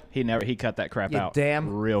real quick. He cut that crap You out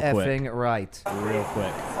damn real quick, effing right. real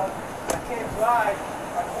quick.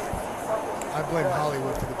 I blame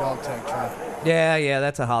Hollywood for the dog tag trap. Yeah,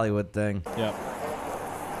 that's a Hollywood thing. Yep.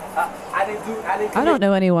 I don't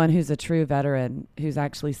know anyone who's a true veteran who's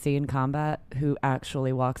actually seen combat who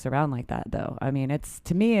actually walks around like that, though. I mean,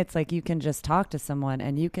 to me, it's like you can just talk to someone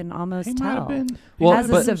and you can almost tell. As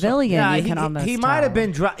a civilian, you can almost he tell. might have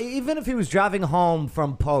been even if he was driving home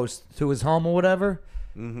from post to his home or whatever.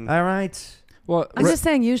 All right. Well, I'm just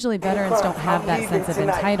saying, usually veterans don't have that sense of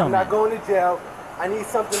entitlement. I'm not going to jail. I need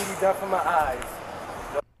something to be done for my eyes.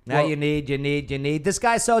 Now you need. This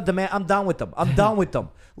guy's so demand. I'm done with them. I'm done with them.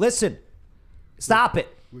 Listen, stop it.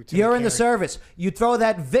 You're in the service. You throw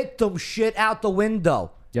that victim shit out the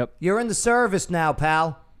window. Yep. You're in the service now,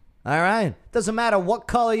 pal. All right? Doesn't matter what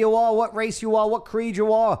color you are, what race you are, what creed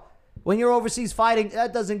you are. When you're overseas fighting,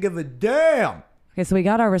 that doesn't give a damn. Okay, so we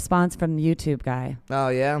got our response from the YouTube guy. Oh,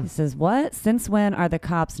 yeah? He says, what? Since when are the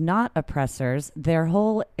cops not oppressors? Their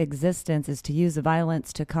whole existence is to use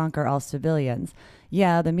violence to conquer all civilians.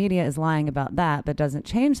 Yeah, the media is lying about that, but doesn't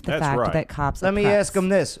change the fact that cops Let me oppress. ask him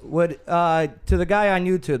this. To the guy on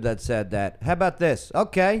YouTube that said that, how about this?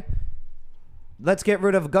 Okay, let's get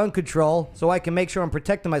rid of gun control so I can make sure I'm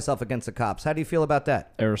protecting myself against the cops. How do you feel about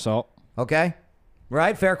that? Air assault. Okay.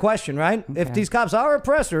 Right? Fair question, right? Okay. If these cops are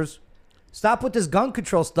oppressors, Stop with this gun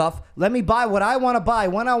control stuff. Let me buy what I want to buy,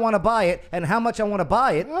 when I want to buy it, and how much I want to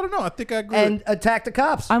buy it. I don't know. I think I agree. And attack the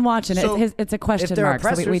cops. I'm watching it. So, It's a question they're mark. So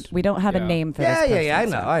oppressors- we don't have a name for this person. Yeah,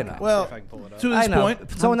 I know. Well, to I his know.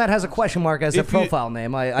 point, Someone that has a question mark as a If you- profile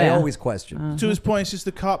name, I Yeah. always question. to his point, it's just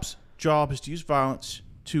the cops' job is to use violence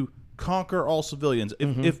to conquer all civilians.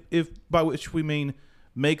 If by which we mean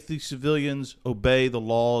make the civilians obey the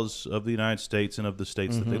laws of the United States and of the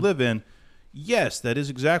states that they live in, yes, that is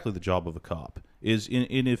exactly the job of a cop.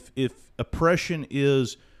 If oppression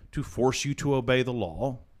is to force you to obey the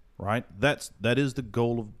law, right? That is the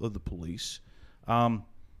goal of the police.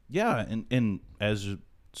 Yeah, and as a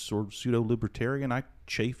sort of pseudo-libertarian, I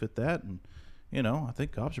chafe at that, and I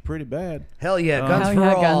think cops are pretty bad. Hell yeah, guns Hell for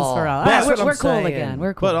yeah, all. guns for all. That's We're what I'm cool saying. again.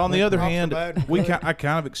 We're cool. But on the other Cops are hand, bad. I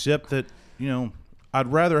kind of accept that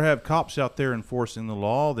I'd rather have cops out there enforcing the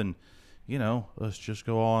law than us just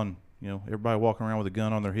go on. Everybody walking around with a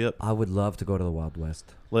gun on their hip, I would love to go to the Wild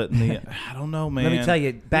West. letting the I don't know, man. Let me tell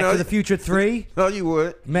you, Back to the Future 3, No, you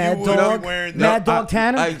would. Mad You wouldn't Dog, be wearing Mad that. Dog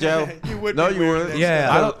Tanner. Hey, Joe. You wouldn't No, be you wearing wouldn't. that Yeah.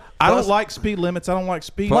 stuff. I don't like speed limits. I don't like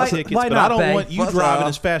speed Why- tickets, why but not, I don't Bay? want you First driving off-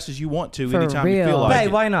 as fast as you want to For anytime you feel real. like Hey,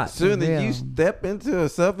 it. why not? Soon as Real. you step into a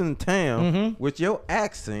southern town with your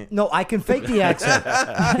accent, No, I can fake the accent.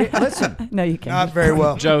 Here, listen. No, you can't. Not very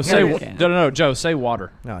well. Joe, Yeah, say you can. no. Joe, say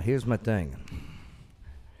water. No, here's my thing.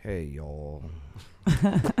 Hey, y'all.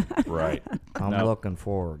 Right. I'm No. looking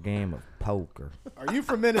for a game of poker. Are you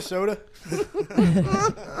from Minnesota?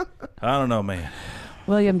 I don't know, man.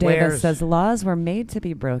 William Davis Where's- says laws were made to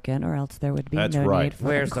be broken, or else there would be That's no right. need for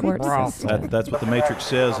Where's the the court problem? system. That's what the Matrix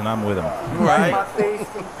says, and I'm with him. right?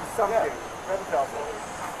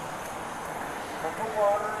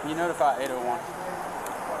 You notify 801.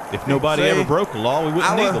 If nobody See, ever broke the law, we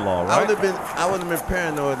wouldn't need the law, I right? would have been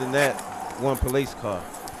paranoid than that one police car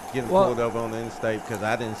getting pulled over on the interstate because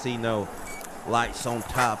I didn't see no lights on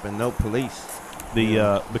top and no police.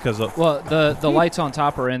 Because of, Well, the lights on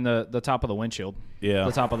top are in the top of the windshield. Yeah.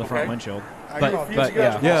 The top of the front windshield. I But refuse but to go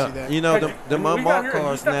yeah. to- see Yeah, that. you know the when we got unmarked here and you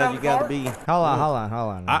cars stepped now. out You of the got to car? be. Hold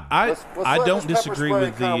on. I Let's I let don't this pepper disagree spray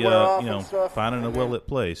with the kinda wear off and stuff, finding a and then- well-lit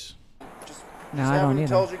place. No, Just I have don't an either.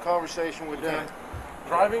 intelligent conversation with them.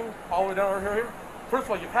 Driving all the way down here. First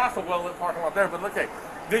of all, you passed a well-lit parking lot there, but look, hey,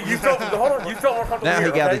 you felt hold on, you felt more comfortable Now he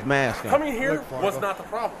here, got okay? his mask on. Coming here Look, Fargo. was not the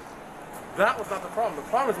problem. That was not the problem. The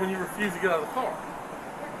problem is when you refuse to get out of the car.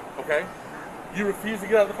 Okay, you refuse to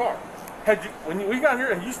get out of the car. When we got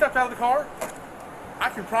here and you stepped out of the car, I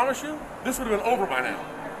can promise you this would have been over by now.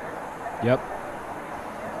 Yep.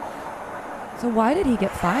 So why did he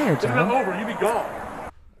get fired, If it's been Joe? over, you'd be gone.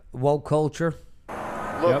 Woke culture.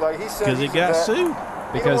 Look, Yep. like he said, Because he he's got a vet. sued.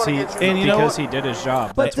 Because wanna he get you- And you know because what? he did his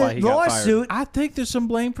job. But That's why the he got fired. lawsuit, I think there's some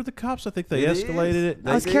blame for the cops. I think they It escalated is. it.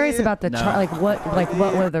 I was They curious did. about the No.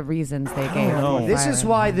 what were the reasons they gave? know. for this is firing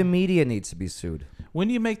why him? the media needs to be sued. When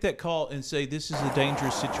you make that call and say this is a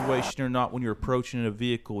dangerous situation or not, when you're approaching a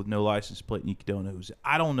vehicle with no license plate and you don't know who's,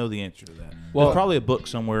 I don't know the answer to that. Well- There's probably a book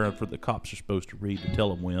somewhere for the cops are supposed to read to tell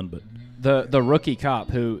them when, but The rookie cop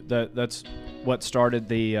that's what started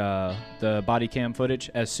the body cam footage.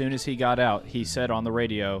 As soon as he got out, he said on the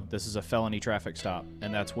radio, "This is a felony traffic stop,"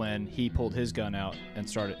 and that's when he pulled his gun out and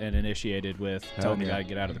started and initiated with telling the guy to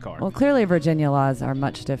get out of the car. Well, clearly Virginia laws are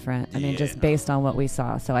much different. I mean, just based on what we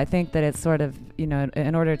saw. So I think that it's sort of,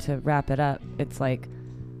 in order to wrap it up, it's like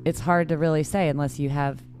it's hard to really say unless you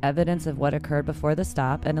have evidence of what occurred before the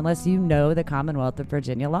stop and unless you know the Commonwealth of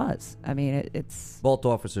Virginia laws. I mean, it's Both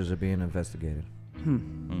officers are being investigated.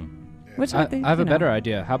 which I I think have a you know. better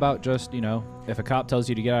idea. How about just if a cop tells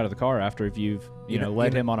you to get out of the car after if you've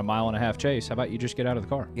led him on a 1.5-mile chase, how about you just get out of the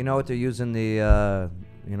car? You know what they're using you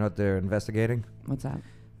know what they're investigating? What's that?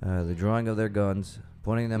 The drawing of their guns,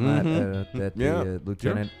 pointing them at Yeah. the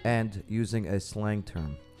lieutenant, and using a slang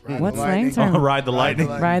term. What slang term? ride the lightning.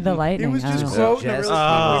 Ride the lightning. He was just oh. quoting a Just- really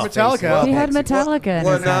Oh. Metallica. He album. had Metallica in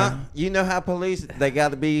Well, his now name. you know how police they got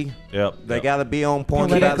to be. Yep. They got to be on point.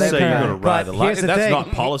 You about can't Politically say you're that. going to ride the But here's lightning. the That's thing.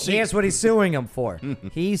 not policy. Here's what he's suing him for.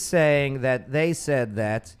 He's saying that they said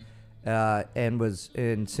that and was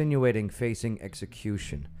insinuating facing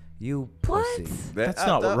execution. You pussy. That's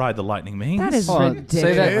not what ride the lightning means. That is Hold on.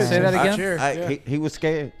 ridiculous. Say that again. Sure. He was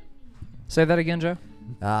scared. Say that again, Joe.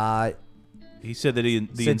 He said that the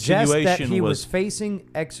Suggest that insinuation he was was facing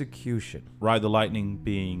execution. ride the lightning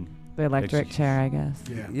being. The electric chair, I guess.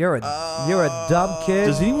 You're a dumb kid.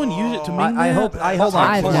 Does anyone use it to mean I that? hope Hold on,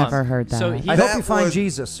 I've hold on. never heard that. So he- I hope you That find was-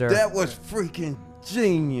 Jesus, sir. That was freaking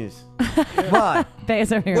genius.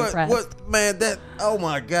 Bays What? are here impressed. What man? That Oh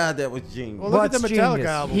my God, that was genius. Well, look at the What's Metallica genius?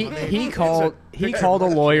 album. He I mean, he it's called a he picture called a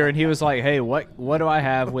of lawyer and he was like, "Hey, what do I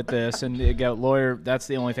have with this?" And the lawyer, that's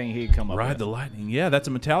the only thing he could come up Ride with. the Lightning. Yeah, that's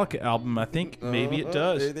a Metallica album. I think maybe it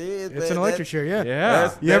does. It is. It's man. an electric chair, yeah.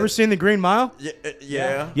 Yeah. You ever seen The Green Mile?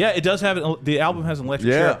 Yeah. Yeah, it does have the album has an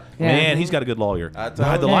electric Yeah. chair. Yeah. Man, he's got a good lawyer. I told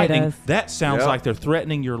Ride the you. Yeah, he Lightning. does. That sounds Yep. like they're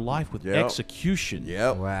threatening your life with Yep. execution.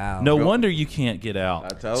 Yep. Wow. No wonder you can't get out. I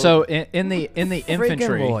told So you. in the Freaking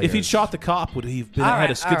infantry, lawyer. If he'd shot the cop, would he have been, All had right,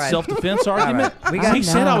 a good all right. self-defense argument? We got- he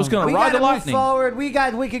said I was No. going We to ride got to the move Lightning. forward. We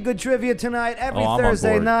got Wicked Good Trivia tonight every Oh, I'm on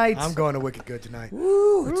Thursday board. night. I'm going to Wicked Good tonight.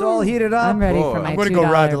 Woo, it's all heated up. I'm ready Boy. for my I'm gonna $2 go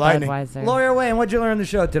ride the Lightning. Budweiser. Lawyer Wayne, what'd you learn on the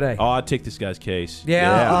show today? Oh, I'd take this guy's case.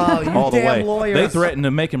 Yeah? Oh, you all the damn way. lawyers. They threatened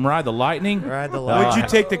to make him ride the Lightning. Ride the Would Lightning. you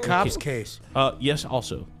take the cop's case? Yes,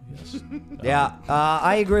 also. Yes. Yeah,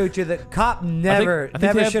 I agree with you. The cop never, I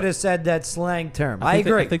think they have- should have said that slang term. I think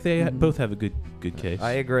agree. I think they both have a good case.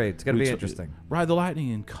 I agree. It's gonna be We'd- interesting. Ride the Lightning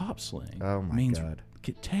in cop slang. Oh, my means God.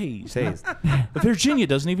 Get tased. Tased. But Virginia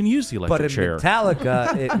doesn't even use the But electric in chair.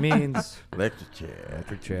 Metallica, it means Electric chair.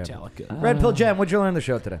 electric chair. Metallica. Red Pill Jam, what'd you learn on the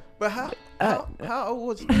show today? But how old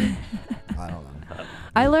was I don't know.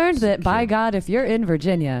 I learned that, by God, if you're in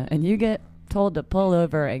Virginia and you get told to pull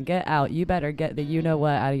over and get out, you better get the you know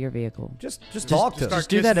what out of your vehicle. Just talk to us. Start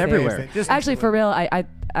do that kissing everywhere. everything. Just Actually, for real,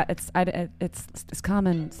 it's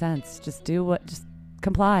common sense. Just just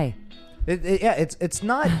comply. It's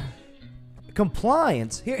not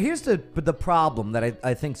compliance. Here's the problem that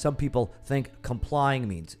I think some people think complying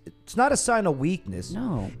means. It's not a sign of weakness.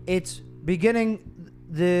 No. It's beginning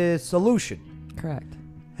the solution. Correct.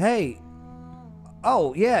 Hey,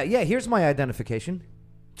 oh yeah, here's my identification.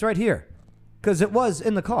 It's right here, because it was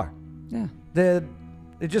in the car. Yeah.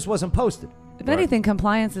 It just wasn't posted. If anything,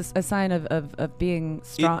 compliance is a sign of being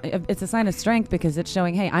strong. It's a sign of strength because it's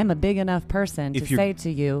showing, hey, I'm a big enough person to say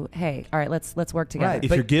to you, hey, all right, let's work together. Right. If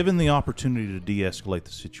But- you're given the opportunity to de-escalate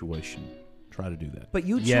the situation, try to do that. But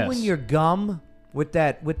you Yes. chewing your gum with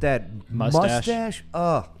that mustache.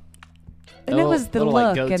 And it Little- was the little,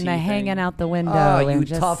 like, look and goatee the hanging thing. out the window. Oh, and you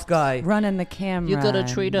just tough guy. running the camera. You gotta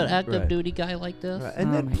treat an active Right. duty guy like this. And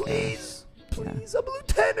Oh then my please, I'm a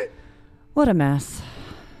lieutenant. What a mess.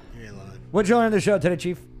 What'd you learn on the show today,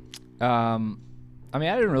 Chief? I mean,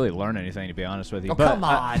 I didn't really learn anything, to be honest with you. Oh, but come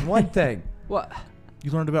on, one thing. What?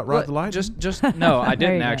 You learned about Ride the Lightning? Just no, I There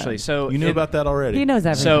didn't you go. actually. So You knew about that already. He knows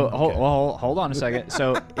everything. So hold on a second.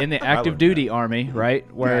 So in the active learned duty army, right,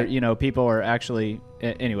 where Right. people are actually,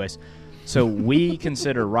 anyways. So we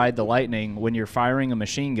consider Ride the Lightning when you're firing a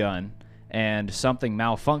machine gun and something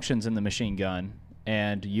malfunctions in the machine gun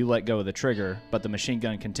and you let go of the trigger, but the machine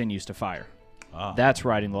gun continues to fire. That's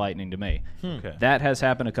riding the lightning to me. Okay. That has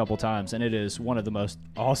happened a couple times, and it is one of the most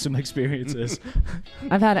awesome experiences.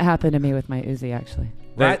 I've had it happen to me with my Uzi, actually.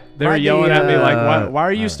 They were yelling at me like, why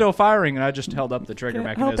are you still firing? And I just held up the trigger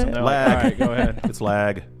Can't help mechanism. it. They're like, all right, go ahead. It's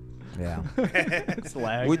lag. Yeah. It's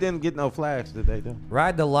lag. We didn't get no flags today, though.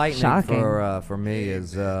 Ride the Lightning Shocking. for me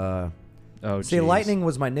is Oh, see, geez. Lightning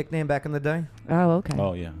was my nickname back in the day. Oh, okay.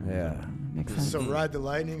 Oh, yeah. Yeah. Makes sense. So ride the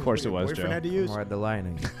lightning. Of course is what it your was, boyfriend Joe. had to use. Ride the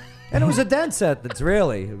Lightning. And it was a den set. That's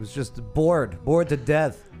really. It was just bored to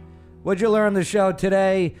death. What'd you learn on the show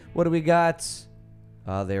today? What do we got?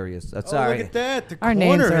 Oh, there he is. That's Oh, all look right. at that. The Our names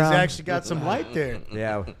corner are has on. actually got some light there.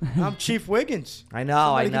 Yeah. I'm Chief Wiggins. I know.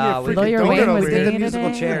 Somebody give me a We freaking Lawyer donut Wayne over was here. did the singing musical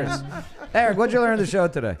today? chairs. Eric, what'd you learn on the show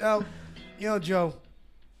today? Joe,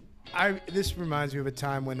 this reminds me of a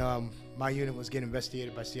time when my unit was getting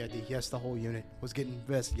investigated by CID. Yes, the whole unit was getting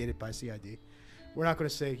investigated by CID. We're not going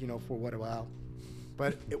to say, for what a while.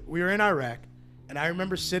 But we were in Iraq, and I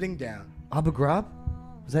remember sitting down. Abu Ghraib?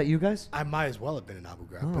 Was that you guys? I might as well have been in Abu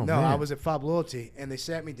Ghraib. Oh, but no, man. I was at Fob Loyalty, and they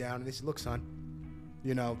sat me down, and they said, look, son,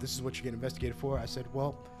 this is what you're getting investigated for. I said,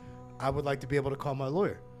 well, I would like to be able to call my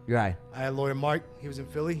lawyer. Right. I had lawyer Mike. He was in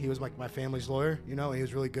Philly. He was like my family's lawyer, and he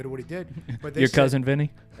was really good at what he did. But they Your said- cousin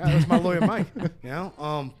Vinny? That was my lawyer Mike.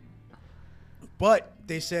 But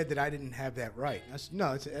they said that I didn't have that right. I said,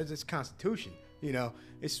 no, it's Constitution.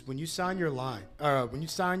 It's when you sign your line, when you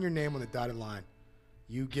sign your name on the dotted line,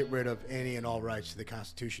 you get rid of any and all rights to the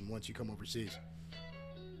Constitution once you come overseas.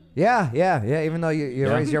 Yeah. Even though you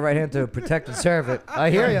raise your right hand to protect and serve it. I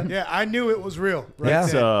hear you. Yeah, I knew it was real. Right Yeah.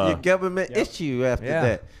 then. Your government issue after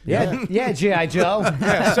that. Yeah, G.I. Joe.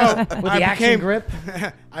 Yeah, so With the action grip.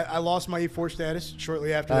 I lost my E4 status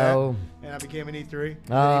shortly after that, and I became an E3,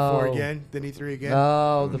 then E4 again, then E3 again.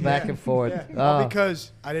 Oh, the back and forth. Yeah, Oh. all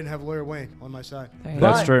because I didn't have lawyer Wayne on my side. That's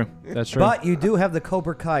But- true. That's true. But you do have the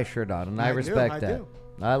Cobra Kai shirt on, and I I respect do, I that. do.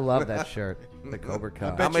 I love that shirt. The Cobra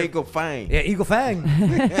Kai. I'm Eagle Fang. Yeah, Eagle Fang.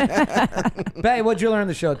 Bay, what'd you learn on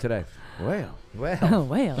the show today? Well.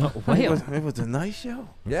 It was a nice show.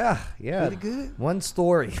 Yeah. Pretty good. One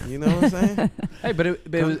story. You know what I'm saying? Hey, but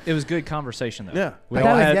it was good conversation though. Yeah. We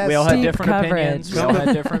all had Deep different coverage. opinions. We all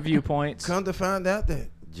had different viewpoints. Come to find out that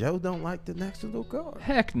Joe don't like the National Guard.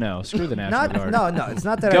 Heck no. Screw the National Guard. No, it's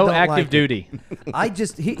not that Go I don't active like duty. It. I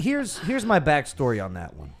just here's my backstory on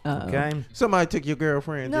that one. Okay. Somebody took your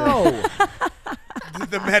girlfriend. No.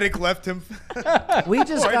 The medic left him. We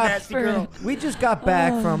just Poor nasty girl. got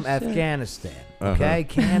back from Afghanistan. Okay,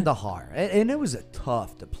 Kandahar, and it was a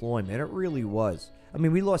tough deployment. It really was. I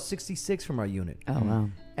mean, we lost 66 from our unit. Oh wow.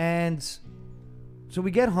 And so we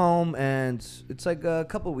get home, and it's like a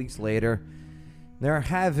couple weeks later. They're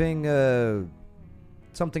having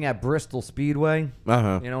something at Bristol Speedway,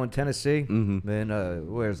 in Tennessee. Mm-hmm. And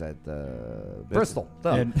where's that? Bristol.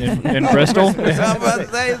 In Bristol?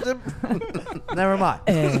 Never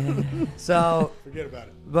mind. So forget about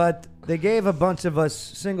it. But they gave a bunch of us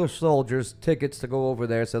single soldiers tickets to go over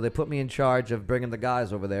there, so they put me in charge of bringing the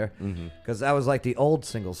guys over there, because I was like the old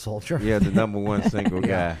single soldier. Yeah, the number one single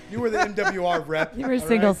guy. You were the MWR rep. You were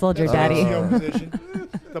single soldier daddy.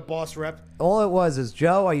 The boss rep. All it was is,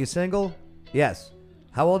 Joe, are you single? Yes.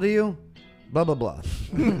 How old are you? Blah, blah, blah.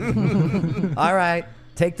 All right.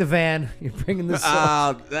 Take the van. You're bringing the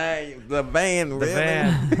Oh, dang. The van, really? The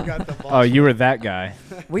van. You got the boss. Oh, you were that guy.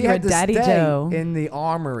 We You're had to Daddy stay Joe. in the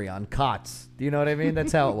armory on cots. Do you know what I mean?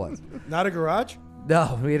 That's how it was. Not a garage?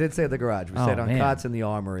 No, we didn't stay at the garage. We Oh, stayed on man. cots in the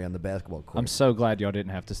armory on the basketball court. I'm so glad y'all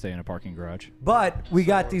didn't have to stay in a parking garage. But we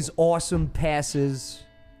got these awesome passes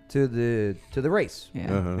to the race.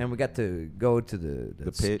 Yeah. And we got to go to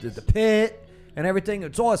the pits. the pit and everything.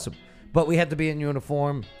 It's awesome. But we had to be in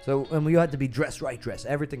uniform. So and we had to be dressed right,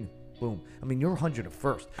 everything. Boom. I mean, you're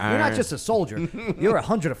 101st. You're not just a soldier. You're a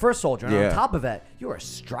 101st soldier. And on top of that, you're a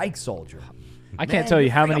strike soldier. I can't tell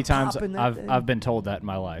you how many freaking times popping that thing. I've been told that in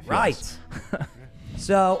my life. Right. Yes.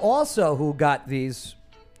 So also who got these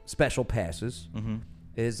special passes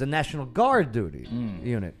is the National Guard duty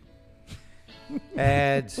unit.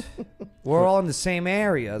 And we're all in the same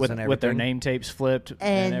areas and everything. With their name tapes flipped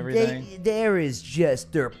and everything.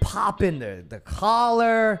 They're popping the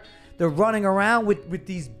collar. They're running around with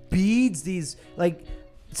these beads, these like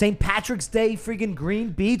St. Patrick's Day freaking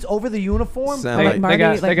green beads over the uniform. Sound They got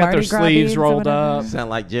their Mardi Gras sleeves beads or rolled whatever. up. Sound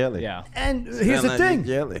like jelly. Yeah. And here's Sound the like thing.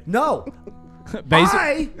 jelly. No.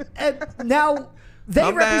 Basic. Now they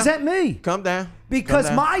Calm represent down. me. Calm down. Because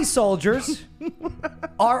Calm down. my soldiers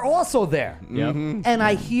are also there. Yep. And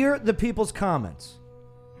I hear the people's comments.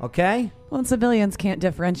 Okay? Well, and civilians can't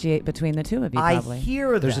differentiate between the two of you, I probably.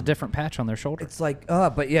 hear them. There's a different patch on their shoulder. It's like,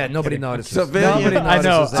 but yeah, nobody notices. Civilian- Nobody I know.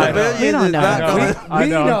 notices that. Civilians We don't is know. not gonna- I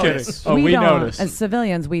know. I'm kidding. notice. Oh, we don't, noticed. as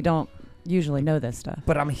civilians, we don't usually know this stuff.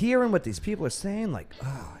 But I'm hearing what these people are saying, like,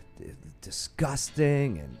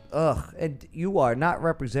 disgusting and and you are not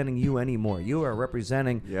representing you anymore. You are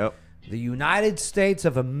representing the United States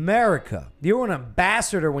of America. You were an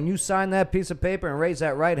ambassador when you signed that piece of paper and raised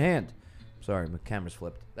that right hand. Sorry, my camera's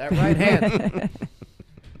flipped. That right hand.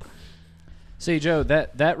 See, Joe,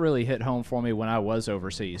 that really hit home for me when I was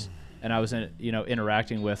overseas and I was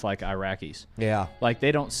interacting with like Iraqis. Yeah. Like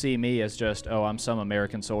they don't see me as just, oh, I'm some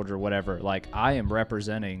American soldier, whatever. Like I am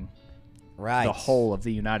representing the whole of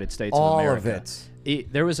the United States All of America. of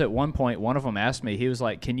it. There was at one point, one of them asked me, he was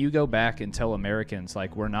like, can you go back and tell Americans,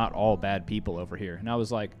 like, we're not all bad people over here? And I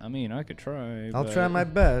was like, I mean, I could try. I'll try my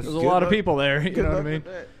best. There's a lot of people there. You know what I mean?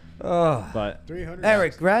 But 300.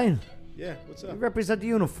 Eric, right? Yeah, what's You up? represent the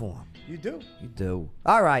uniform. You do. You do.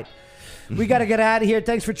 All right. We got to get out of here.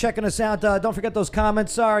 Thanks for checking us out. Don't forget those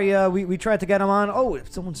comments. Sorry, we tried to get them on. Oh,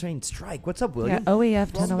 someone's saying strike. What's up, William? Yeah,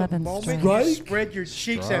 OEF From the 1011 moment strike. you spread your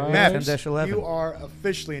cheeks at Strike. MEPS, 10-11. you are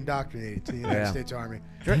officially indoctrinated to the United Yeah. States Army.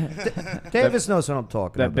 Davis knows what I'm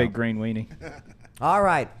talking that about. big green weenie. All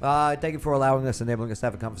right. Thank you for allowing us, enabling us to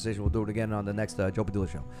have a conversation. We'll do it again on the next Joe Padula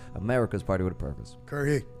Show. America's Party with a Purpose.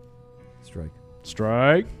 Curry. Strike.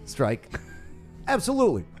 Strike. Strike.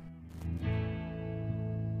 Absolutely.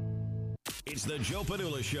 It's the Joe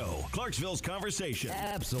Padula Show, Clarksville's conversation.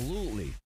 Absolutely.